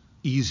just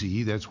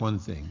easy, that's one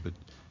thing. But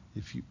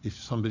if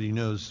somebody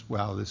knows,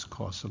 wow, this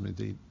cost something,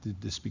 they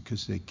did this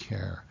because they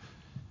care.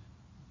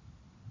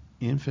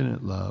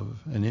 Infinite love,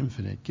 an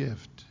infinite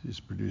gift, is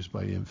produced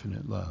by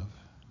infinite love.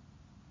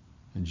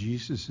 And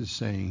Jesus is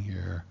saying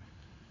here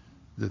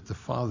that the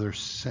Father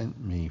sent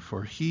me,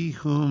 for he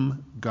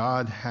whom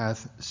God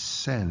hath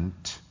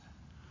sent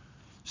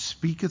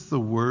speaketh the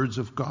words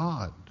of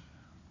God.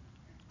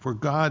 For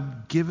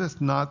God giveth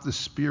not the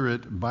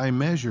Spirit by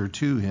measure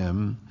to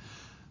him.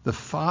 The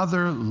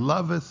Father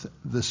loveth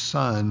the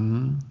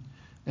Son,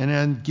 and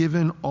hath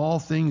given all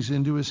things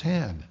into his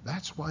hand.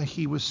 That's why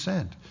he was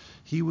sent.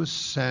 He was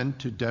sent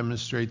to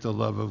demonstrate the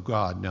love of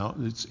God. Now,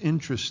 it's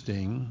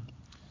interesting,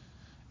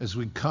 as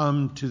we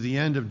come to the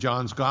end of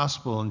John's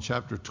Gospel in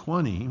chapter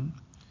 20,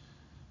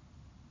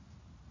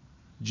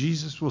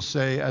 Jesus will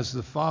say, as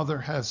the Father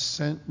hath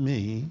sent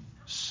me,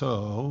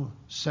 so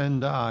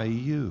send I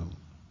you.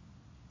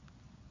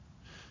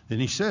 And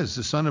he says,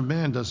 the Son of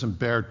Man doesn't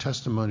bear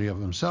testimony of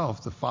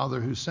himself. The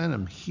Father who sent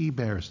him, he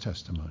bears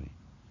testimony.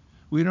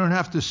 We don't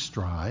have to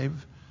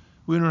strive.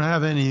 We don't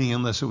have anything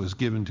unless it was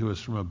given to us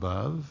from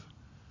above.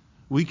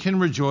 We can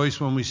rejoice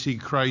when we see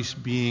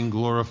Christ being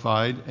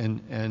glorified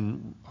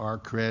and our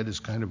cred is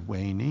kind of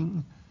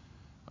waning.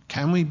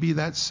 Can we be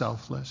that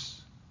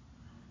selfless?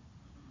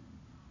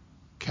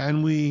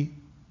 Can we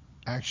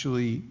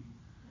actually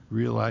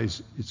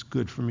realize it's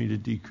good for me to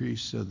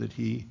decrease so that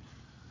he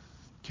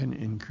can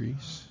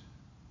increase?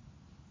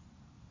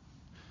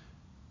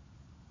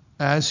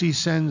 As he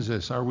sends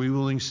us, are we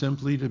willing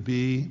simply to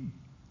be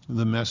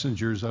the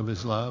messengers of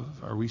his love?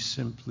 Are we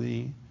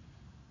simply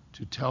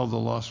to tell the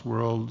lost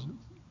world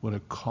what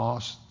it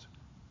cost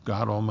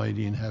God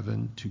Almighty in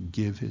heaven to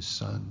give his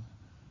Son,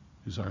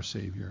 who's our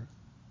Savior?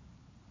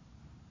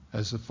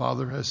 As the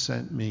Father has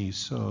sent me,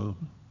 so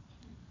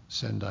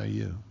send I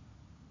you.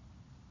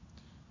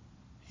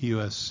 He who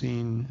has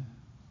seen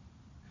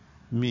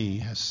me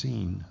has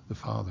seen the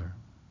Father.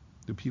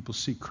 Do people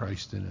see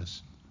Christ in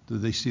us? Do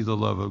they see the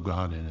love of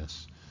God in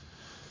us?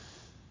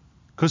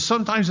 Because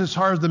sometimes it's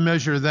hard to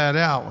measure that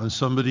out. When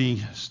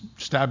somebody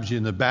stabs you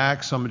in the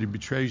back, somebody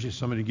betrays you,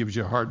 somebody gives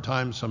you a hard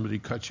time, somebody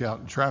cuts you out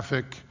in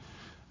traffic,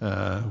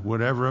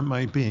 whatever it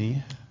might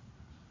be.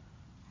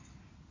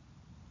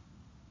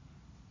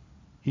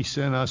 He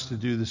sent us to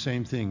do the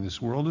same thing.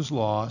 This world is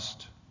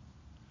lost.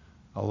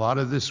 A lot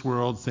of this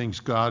world thinks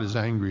God is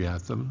angry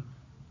at them.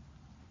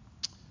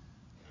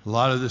 A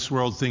lot of this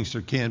world thinks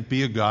there can't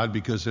be a God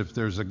because if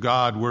there's a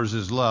God, where's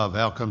his love?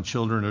 How come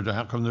children are,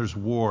 how come there's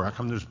war? How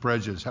come there's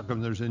prejudice? How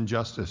come there's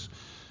injustice?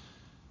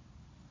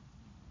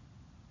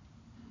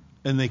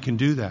 And they can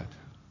do that.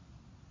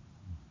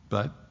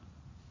 But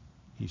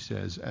he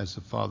says, as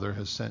the Father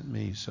has sent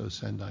me, so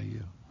send I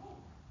you.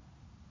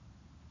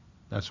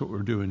 That's what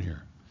we're doing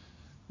here.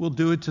 We'll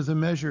do it to the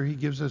measure he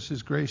gives us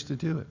his grace to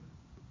do it.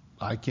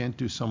 I can't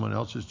do someone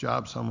else's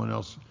job. Someone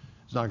else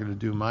is not going to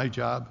do my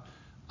job.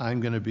 I'm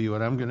going to be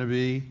what I'm going to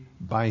be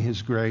by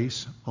his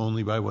grace,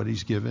 only by what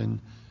he's given.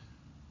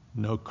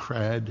 No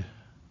cred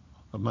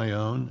of my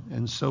own,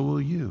 and so will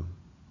you.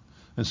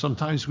 And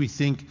sometimes we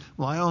think,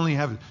 well, I only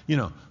have,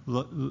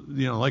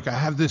 like I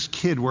have this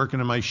kid working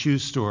in my shoe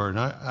store, and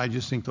I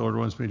just think the Lord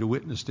wants me to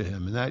witness to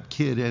him. And that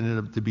kid ended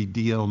up to be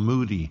D.L.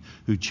 Moody,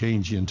 who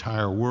changed the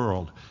entire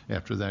world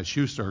after that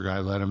shoe store guy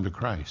led him to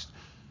Christ.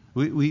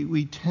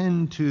 We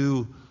tend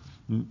to,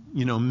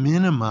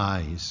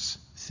 minimize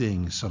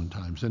things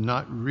sometimes and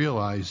not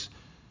realize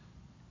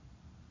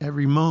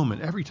every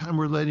moment, every time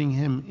we're letting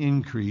him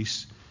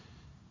increase,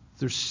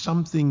 there's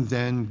something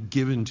then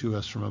given to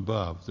us from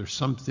above. There's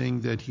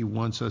something that he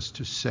wants us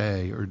to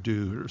say or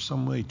do, or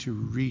some way to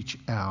reach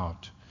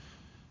out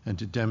and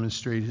to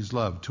demonstrate his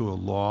love to a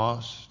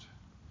lost,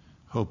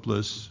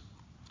 hopeless,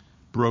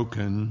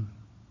 broken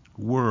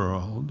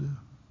world.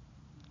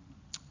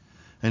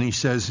 And he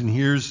says, and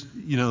here's,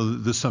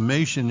 the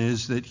summation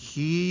is that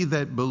he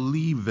that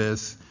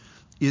believeth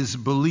is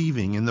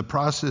believing. In the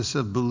process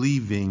of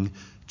believing,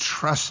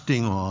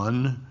 trusting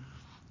on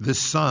the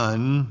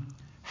Son,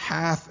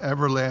 hath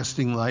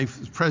everlasting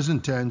life.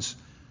 Present tense,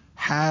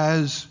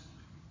 has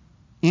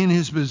in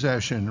his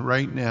possession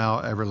right now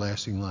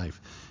everlasting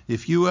life.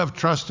 If you have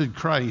trusted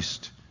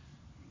Christ,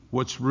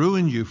 what's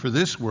ruined you for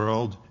this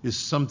world is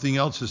something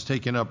else has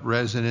taken up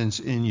residence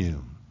in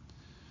you.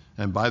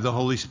 And by the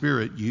Holy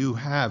Spirit, you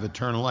have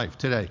eternal life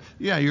today.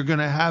 Yeah, you're going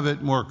to have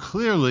it more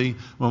clearly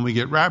when we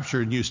get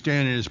raptured and you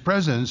stand in his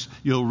presence.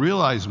 You'll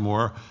realize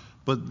more.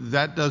 But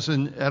that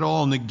doesn't at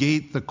all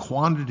negate the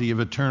quantity of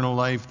eternal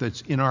life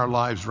that's in our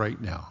lives right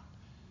now.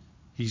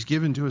 He's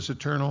given to us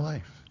eternal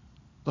life.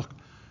 Look,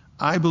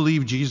 I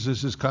believe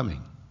Jesus is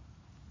coming.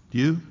 Do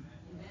you?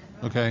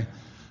 Okay.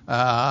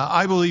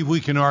 I believe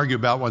we can argue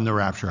about when the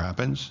rapture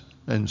happens.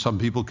 And some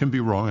people can be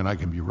wrong and I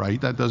can be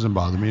right. That doesn't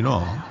bother me at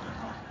all.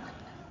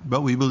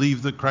 But we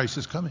believe that Christ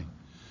is coming.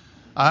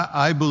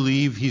 I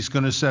believe he's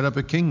going to set up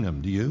a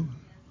kingdom. Do you?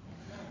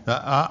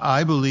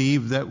 I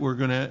believe that we're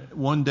going to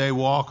one day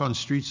walk on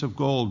streets of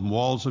gold and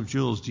walls of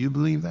jewels. Do you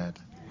believe that?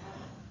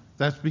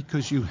 That's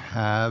because you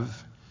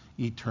have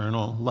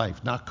eternal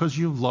life, not because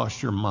you've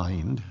lost your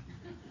mind.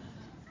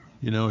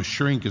 You know, a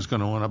shrink is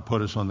going to want to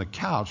put us on the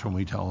couch when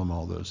we tell him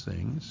all those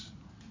things.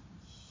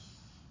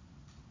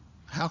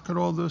 How could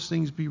all those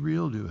things be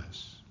real to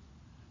us?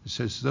 It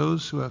says,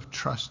 those who have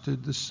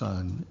trusted the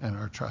Son and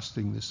are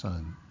trusting the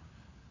Son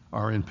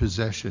are in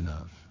possession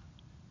of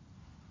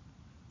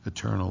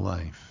eternal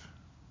life.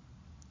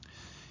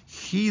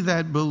 He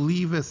that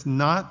believeth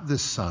not the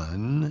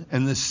Son,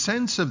 and the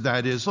sense of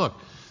that is, look,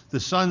 the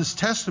Son's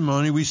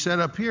testimony we set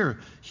up here,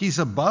 he's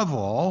above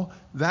all,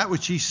 that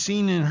which he's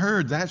seen and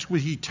heard, that's what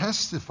he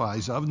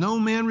testifies of. No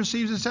man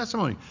receives his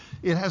testimony.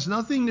 It has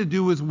nothing to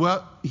do with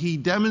what he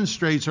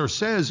demonstrates or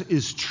says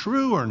is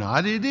true or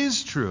not. It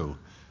is true.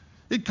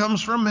 It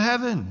comes from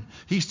heaven.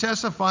 He's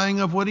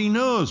testifying of what he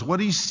knows, what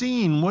he's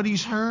seen, what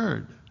he's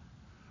heard.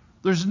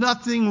 There's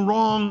nothing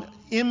wrong,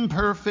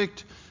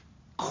 imperfect,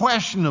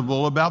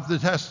 questionable about the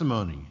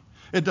testimony.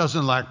 It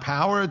doesn't lack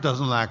power. It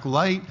doesn't lack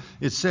light.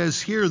 It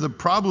says here the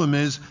problem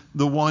is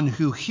the one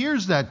who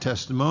hears that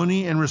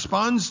testimony and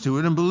responds to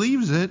it and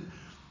believes it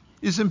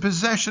is in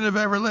possession of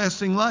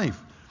everlasting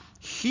life.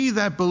 He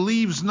that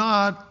believes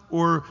not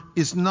or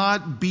is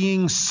not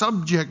being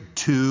subject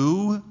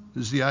to,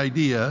 is the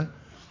idea,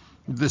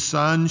 the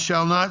Son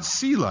shall not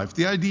see life.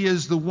 The idea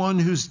is the one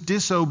who's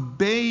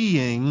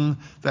disobeying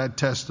that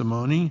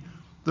testimony,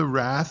 the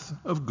wrath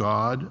of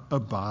God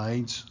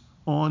abides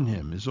on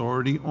him, is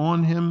already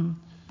on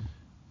him,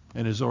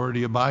 and is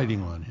already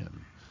abiding on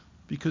him.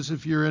 Because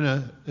if you're in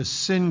a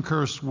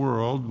sin-cursed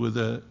world with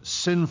a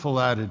sinful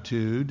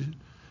attitude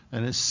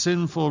and a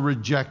sinful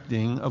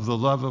rejecting of the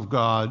love of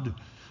God,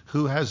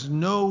 who has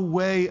no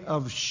way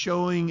of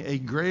showing a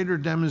greater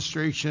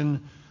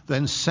demonstration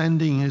than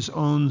sending his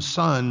own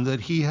Son that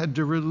he had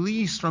to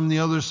release from the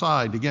other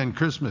side. Again,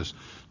 Christmas.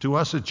 To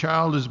us a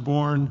child is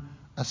born,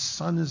 a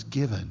son is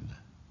given.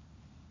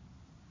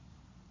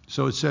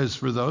 So it says,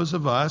 for those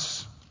of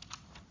us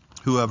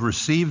who have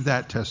received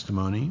that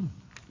testimony,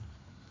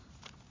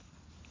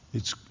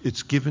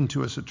 it's given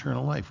to us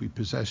eternal life. We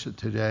possess it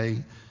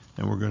today,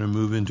 and we're going to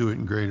move into it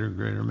in greater and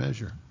greater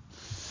measure.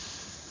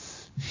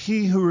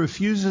 He who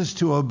refuses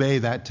to obey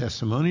that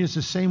testimony is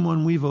the same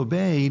one we've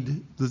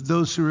obeyed.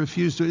 Those who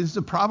refuse to.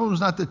 The problem is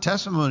not the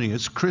testimony.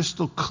 It's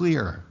crystal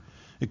clear.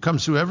 It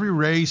comes through every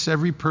race,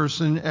 every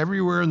person,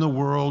 everywhere in the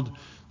world.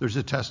 There's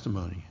a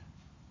testimony.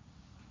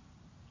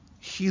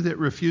 He that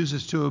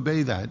refuses to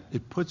obey that,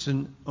 it puts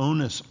an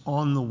onus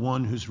on the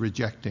one who's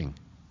rejecting.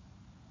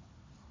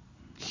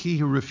 He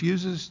who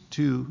refuses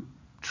to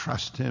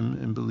trust him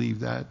and believe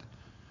that,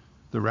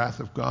 the wrath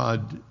of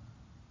God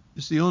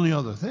is the only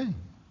other thing.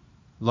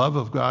 Love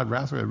of God,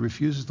 wrath of God,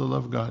 refuses the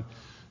love of God,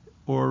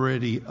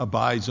 already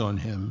abides on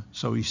him.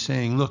 So he's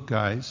saying, look,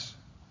 guys,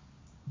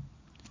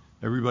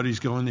 everybody's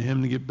going to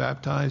him to get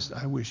baptized.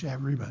 I wish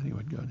everybody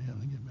would go to him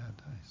to get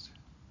baptized.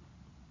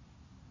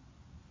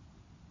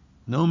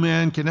 No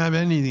man can have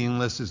anything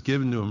unless it's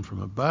given to him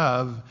from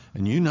above.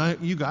 And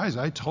you guys,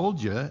 I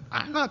told you,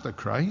 I'm not the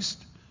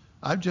Christ.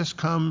 I've just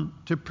come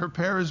to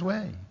prepare his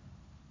way.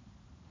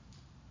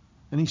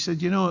 And he said,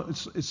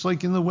 it's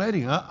like in the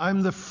wedding.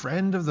 I'm the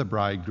friend of the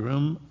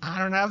bridegroom. I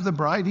don't have the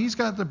bride. He's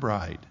got the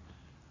bride.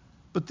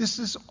 But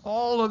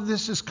all of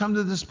this has come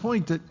to this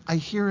point that I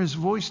hear his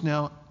voice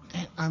now.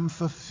 I'm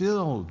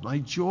fulfilled. My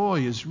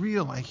joy is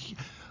real.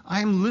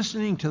 I'm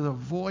listening to the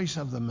voice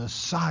of the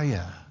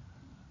Messiah.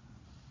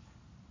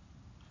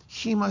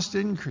 He must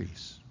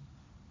increase.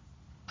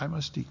 I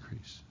must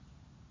decrease.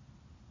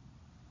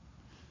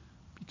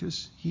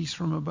 Because he's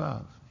from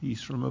above.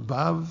 He's from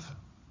above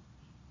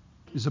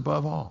is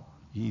above all.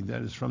 He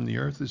that is from the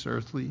earth is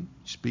earthly,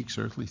 speaks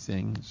earthly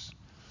things,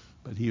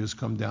 but he who has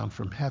come down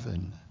from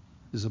heaven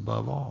is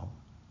above all.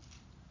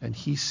 And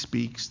he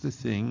speaks the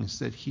things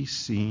that he's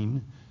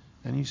seen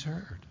and he's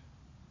heard.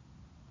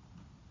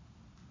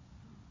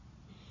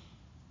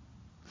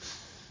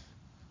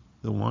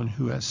 The one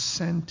who has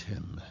sent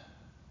him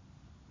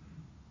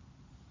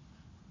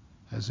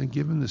hasn't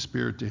given the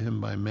Spirit to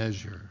him by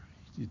measure.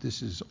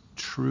 This is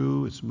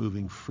true. It's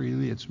moving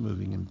freely. It's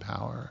moving in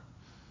power.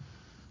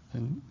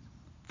 And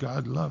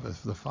God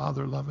loveth, the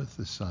Father loveth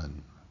the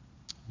Son.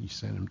 He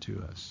sent him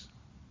to us.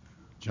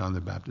 John the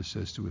Baptist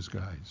says to his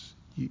guys,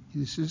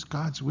 this is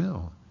God's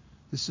will.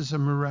 This is a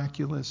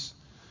miraculous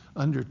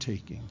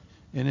undertaking.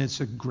 And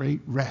it's a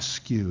great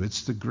rescue.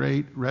 It's the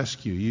great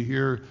rescue. You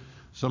hear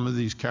some of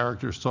these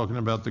characters talking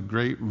about the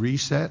great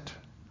reset.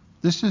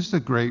 This is the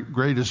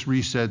greatest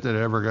reset that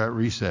ever got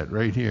reset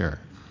right here.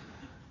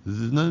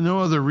 No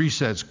other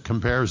resets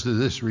compares to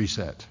this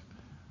reset.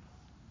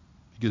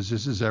 Because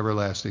this is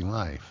everlasting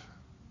life.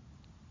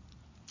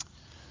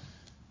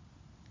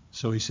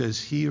 So he says,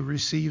 he who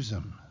receives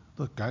him.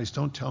 Look, guys,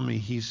 don't tell me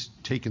he's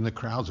taken the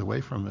crowds away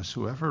from us.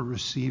 Whoever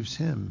receives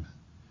him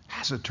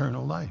has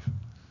eternal life.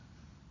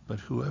 But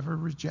whoever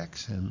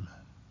rejects him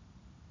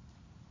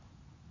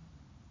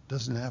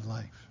doesn't have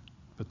life,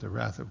 but the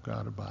wrath of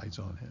God abides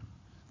on him.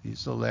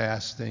 He's the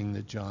last thing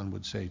that John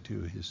would say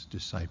to his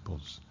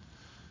disciples,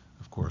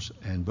 of course,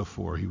 and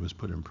before he was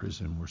put in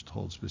prison, we're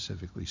told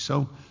specifically.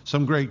 So,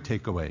 some great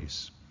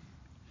takeaways.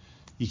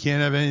 You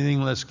can't have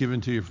anything less given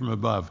to you from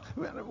above.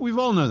 We've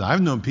all known that.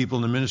 I've known people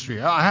in the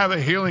ministry. I have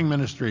a healing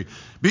ministry.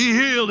 Be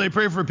healed. They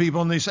pray for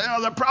people, and they say,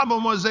 the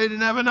problem was they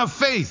didn't have enough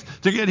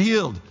faith to get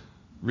healed.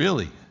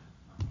 Really?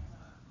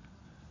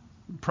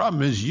 The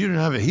problem is you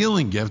didn't have a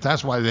healing gift.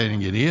 That's why they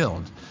didn't get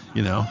healed,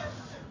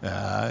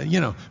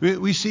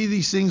 we see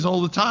these things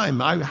all the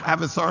time. I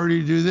have authority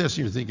to do this.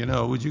 And you're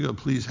thinking, would you go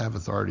please have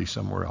authority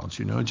somewhere else?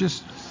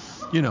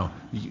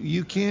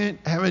 You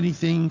can't have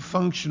anything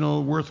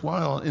functional,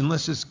 worthwhile,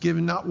 unless it's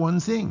given, not one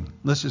thing,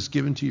 unless it's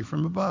given to you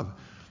from above.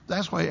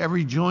 That's why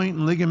every joint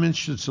and ligament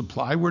should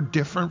supply. We're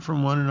different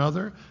from one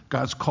another.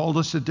 God's called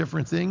us to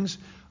different things.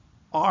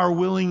 Our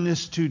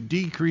willingness to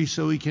decrease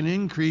so he can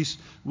increase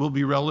will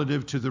be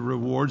relative to the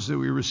rewards that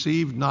we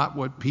receive, not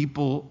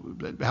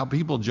how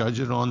people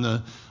judge it on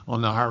the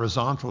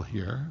horizontal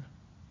here.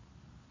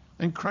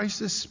 And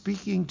Christ is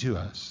speaking to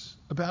us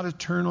about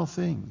eternal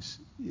things.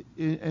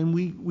 And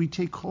we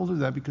take hold of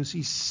that because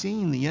he's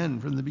seen the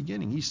end from the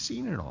beginning. He's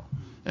seen it all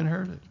and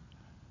heard it.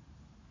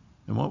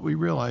 And what we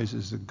realize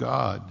is that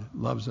God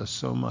loves us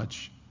so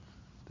much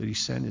that he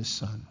sent his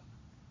son.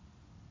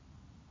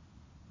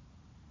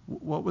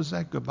 What was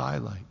that goodbye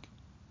like?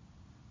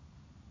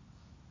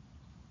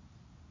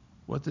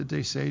 What did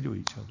they say to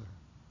each other?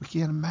 We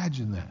can't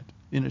imagine that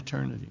in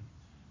eternity.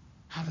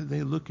 How did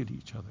they look at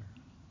each other?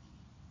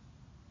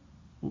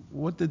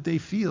 What did they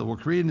feel? We're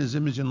created in his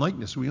image and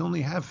likeness. We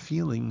only have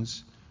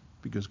feelings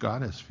because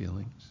God has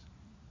feelings.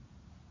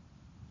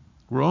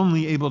 We're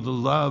only able to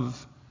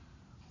love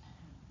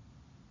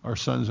our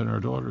sons and our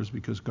daughters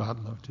because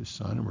God loved his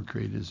son and we're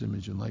created in his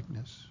image and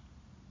likeness.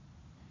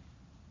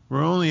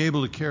 We're only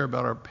able to care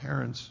about our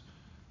parents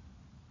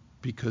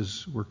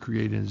because we're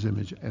created in his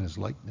image and his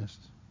likeness.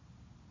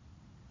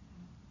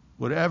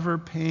 Whatever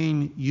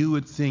pain you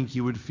would think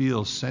you would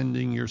feel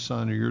sending your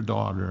son or your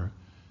daughter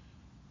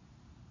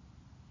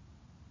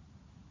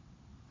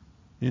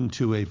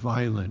into a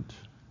violent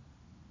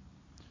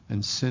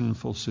and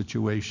sinful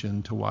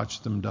situation to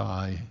watch them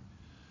die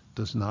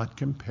does not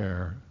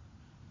compare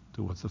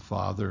to what the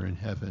Father in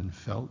heaven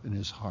felt in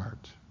his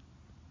heart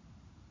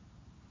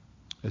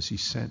as he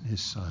sent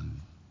his son,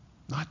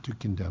 not to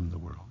condemn the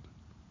world,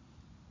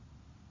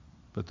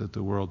 but that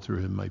the world through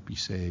him might be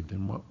saved.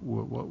 And what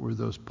were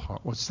those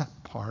what's that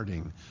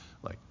parting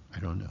like? I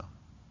don't know.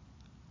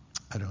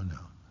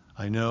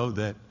 I know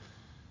that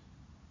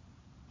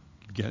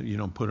you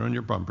don't put it on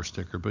your bumper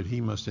sticker, but he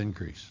must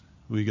increase.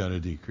 We got to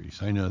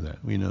decrease. I know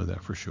that. We know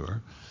that for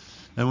sure.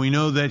 And we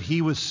know that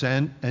he was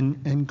sent,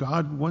 and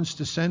God wants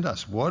to send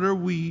us. What are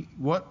we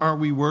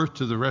worth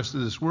to the rest of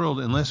this world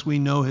unless we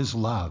know his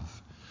love?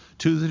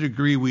 To the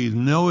degree we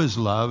know his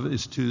love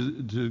is to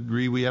the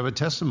degree we have a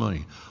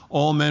testimony.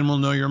 All men will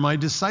know you're my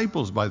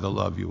disciples by the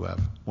love you have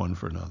one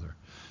for another.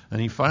 And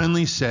he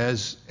finally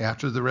says,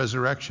 after the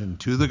resurrection,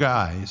 to the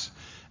guys,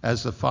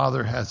 as the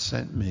Father hath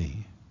sent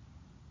me,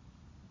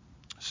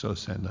 so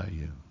send I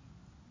you.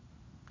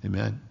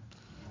 Amen?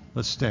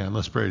 Let's stand.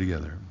 Let's pray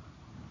together.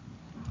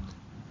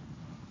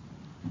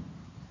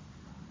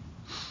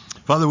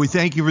 Father, we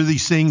thank you for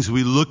these things.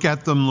 We look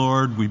at them,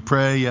 Lord. We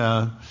pray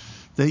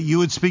that you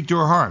would speak to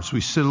our hearts.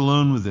 We sit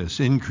alone with this,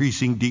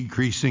 increasing,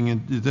 decreasing,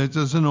 and that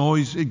doesn't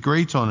always, it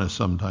grates on us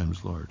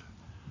sometimes, Lord.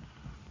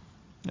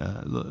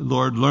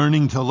 Lord,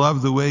 learning to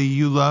love the way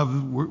you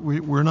love,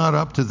 we're not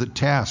up to the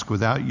task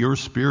without your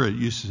Spirit.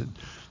 You said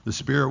the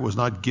Spirit was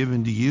not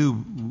given to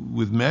you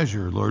with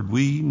measure, Lord.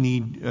 We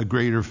need a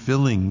greater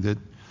filling that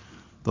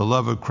the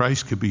love of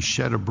Christ could be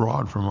shed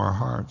abroad from our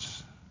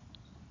hearts.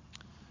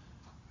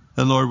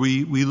 And Lord,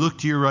 we look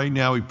to you right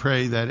now. We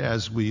pray that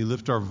as we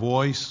lift our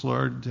voice,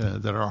 Lord,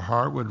 that our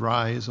heart would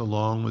rise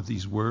along with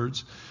these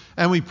words.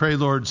 And we pray,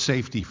 Lord,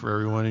 safety for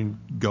everyone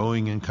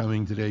going and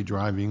coming today,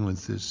 driving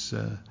with this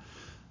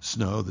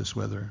snow, this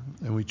weather.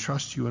 And we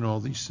trust you in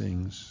all these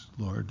things,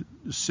 Lord.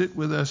 Sit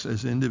with us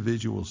as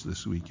individuals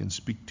this week and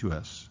speak to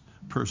us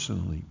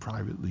personally,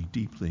 privately,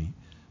 deeply.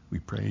 We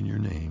pray in your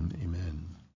name. Amen.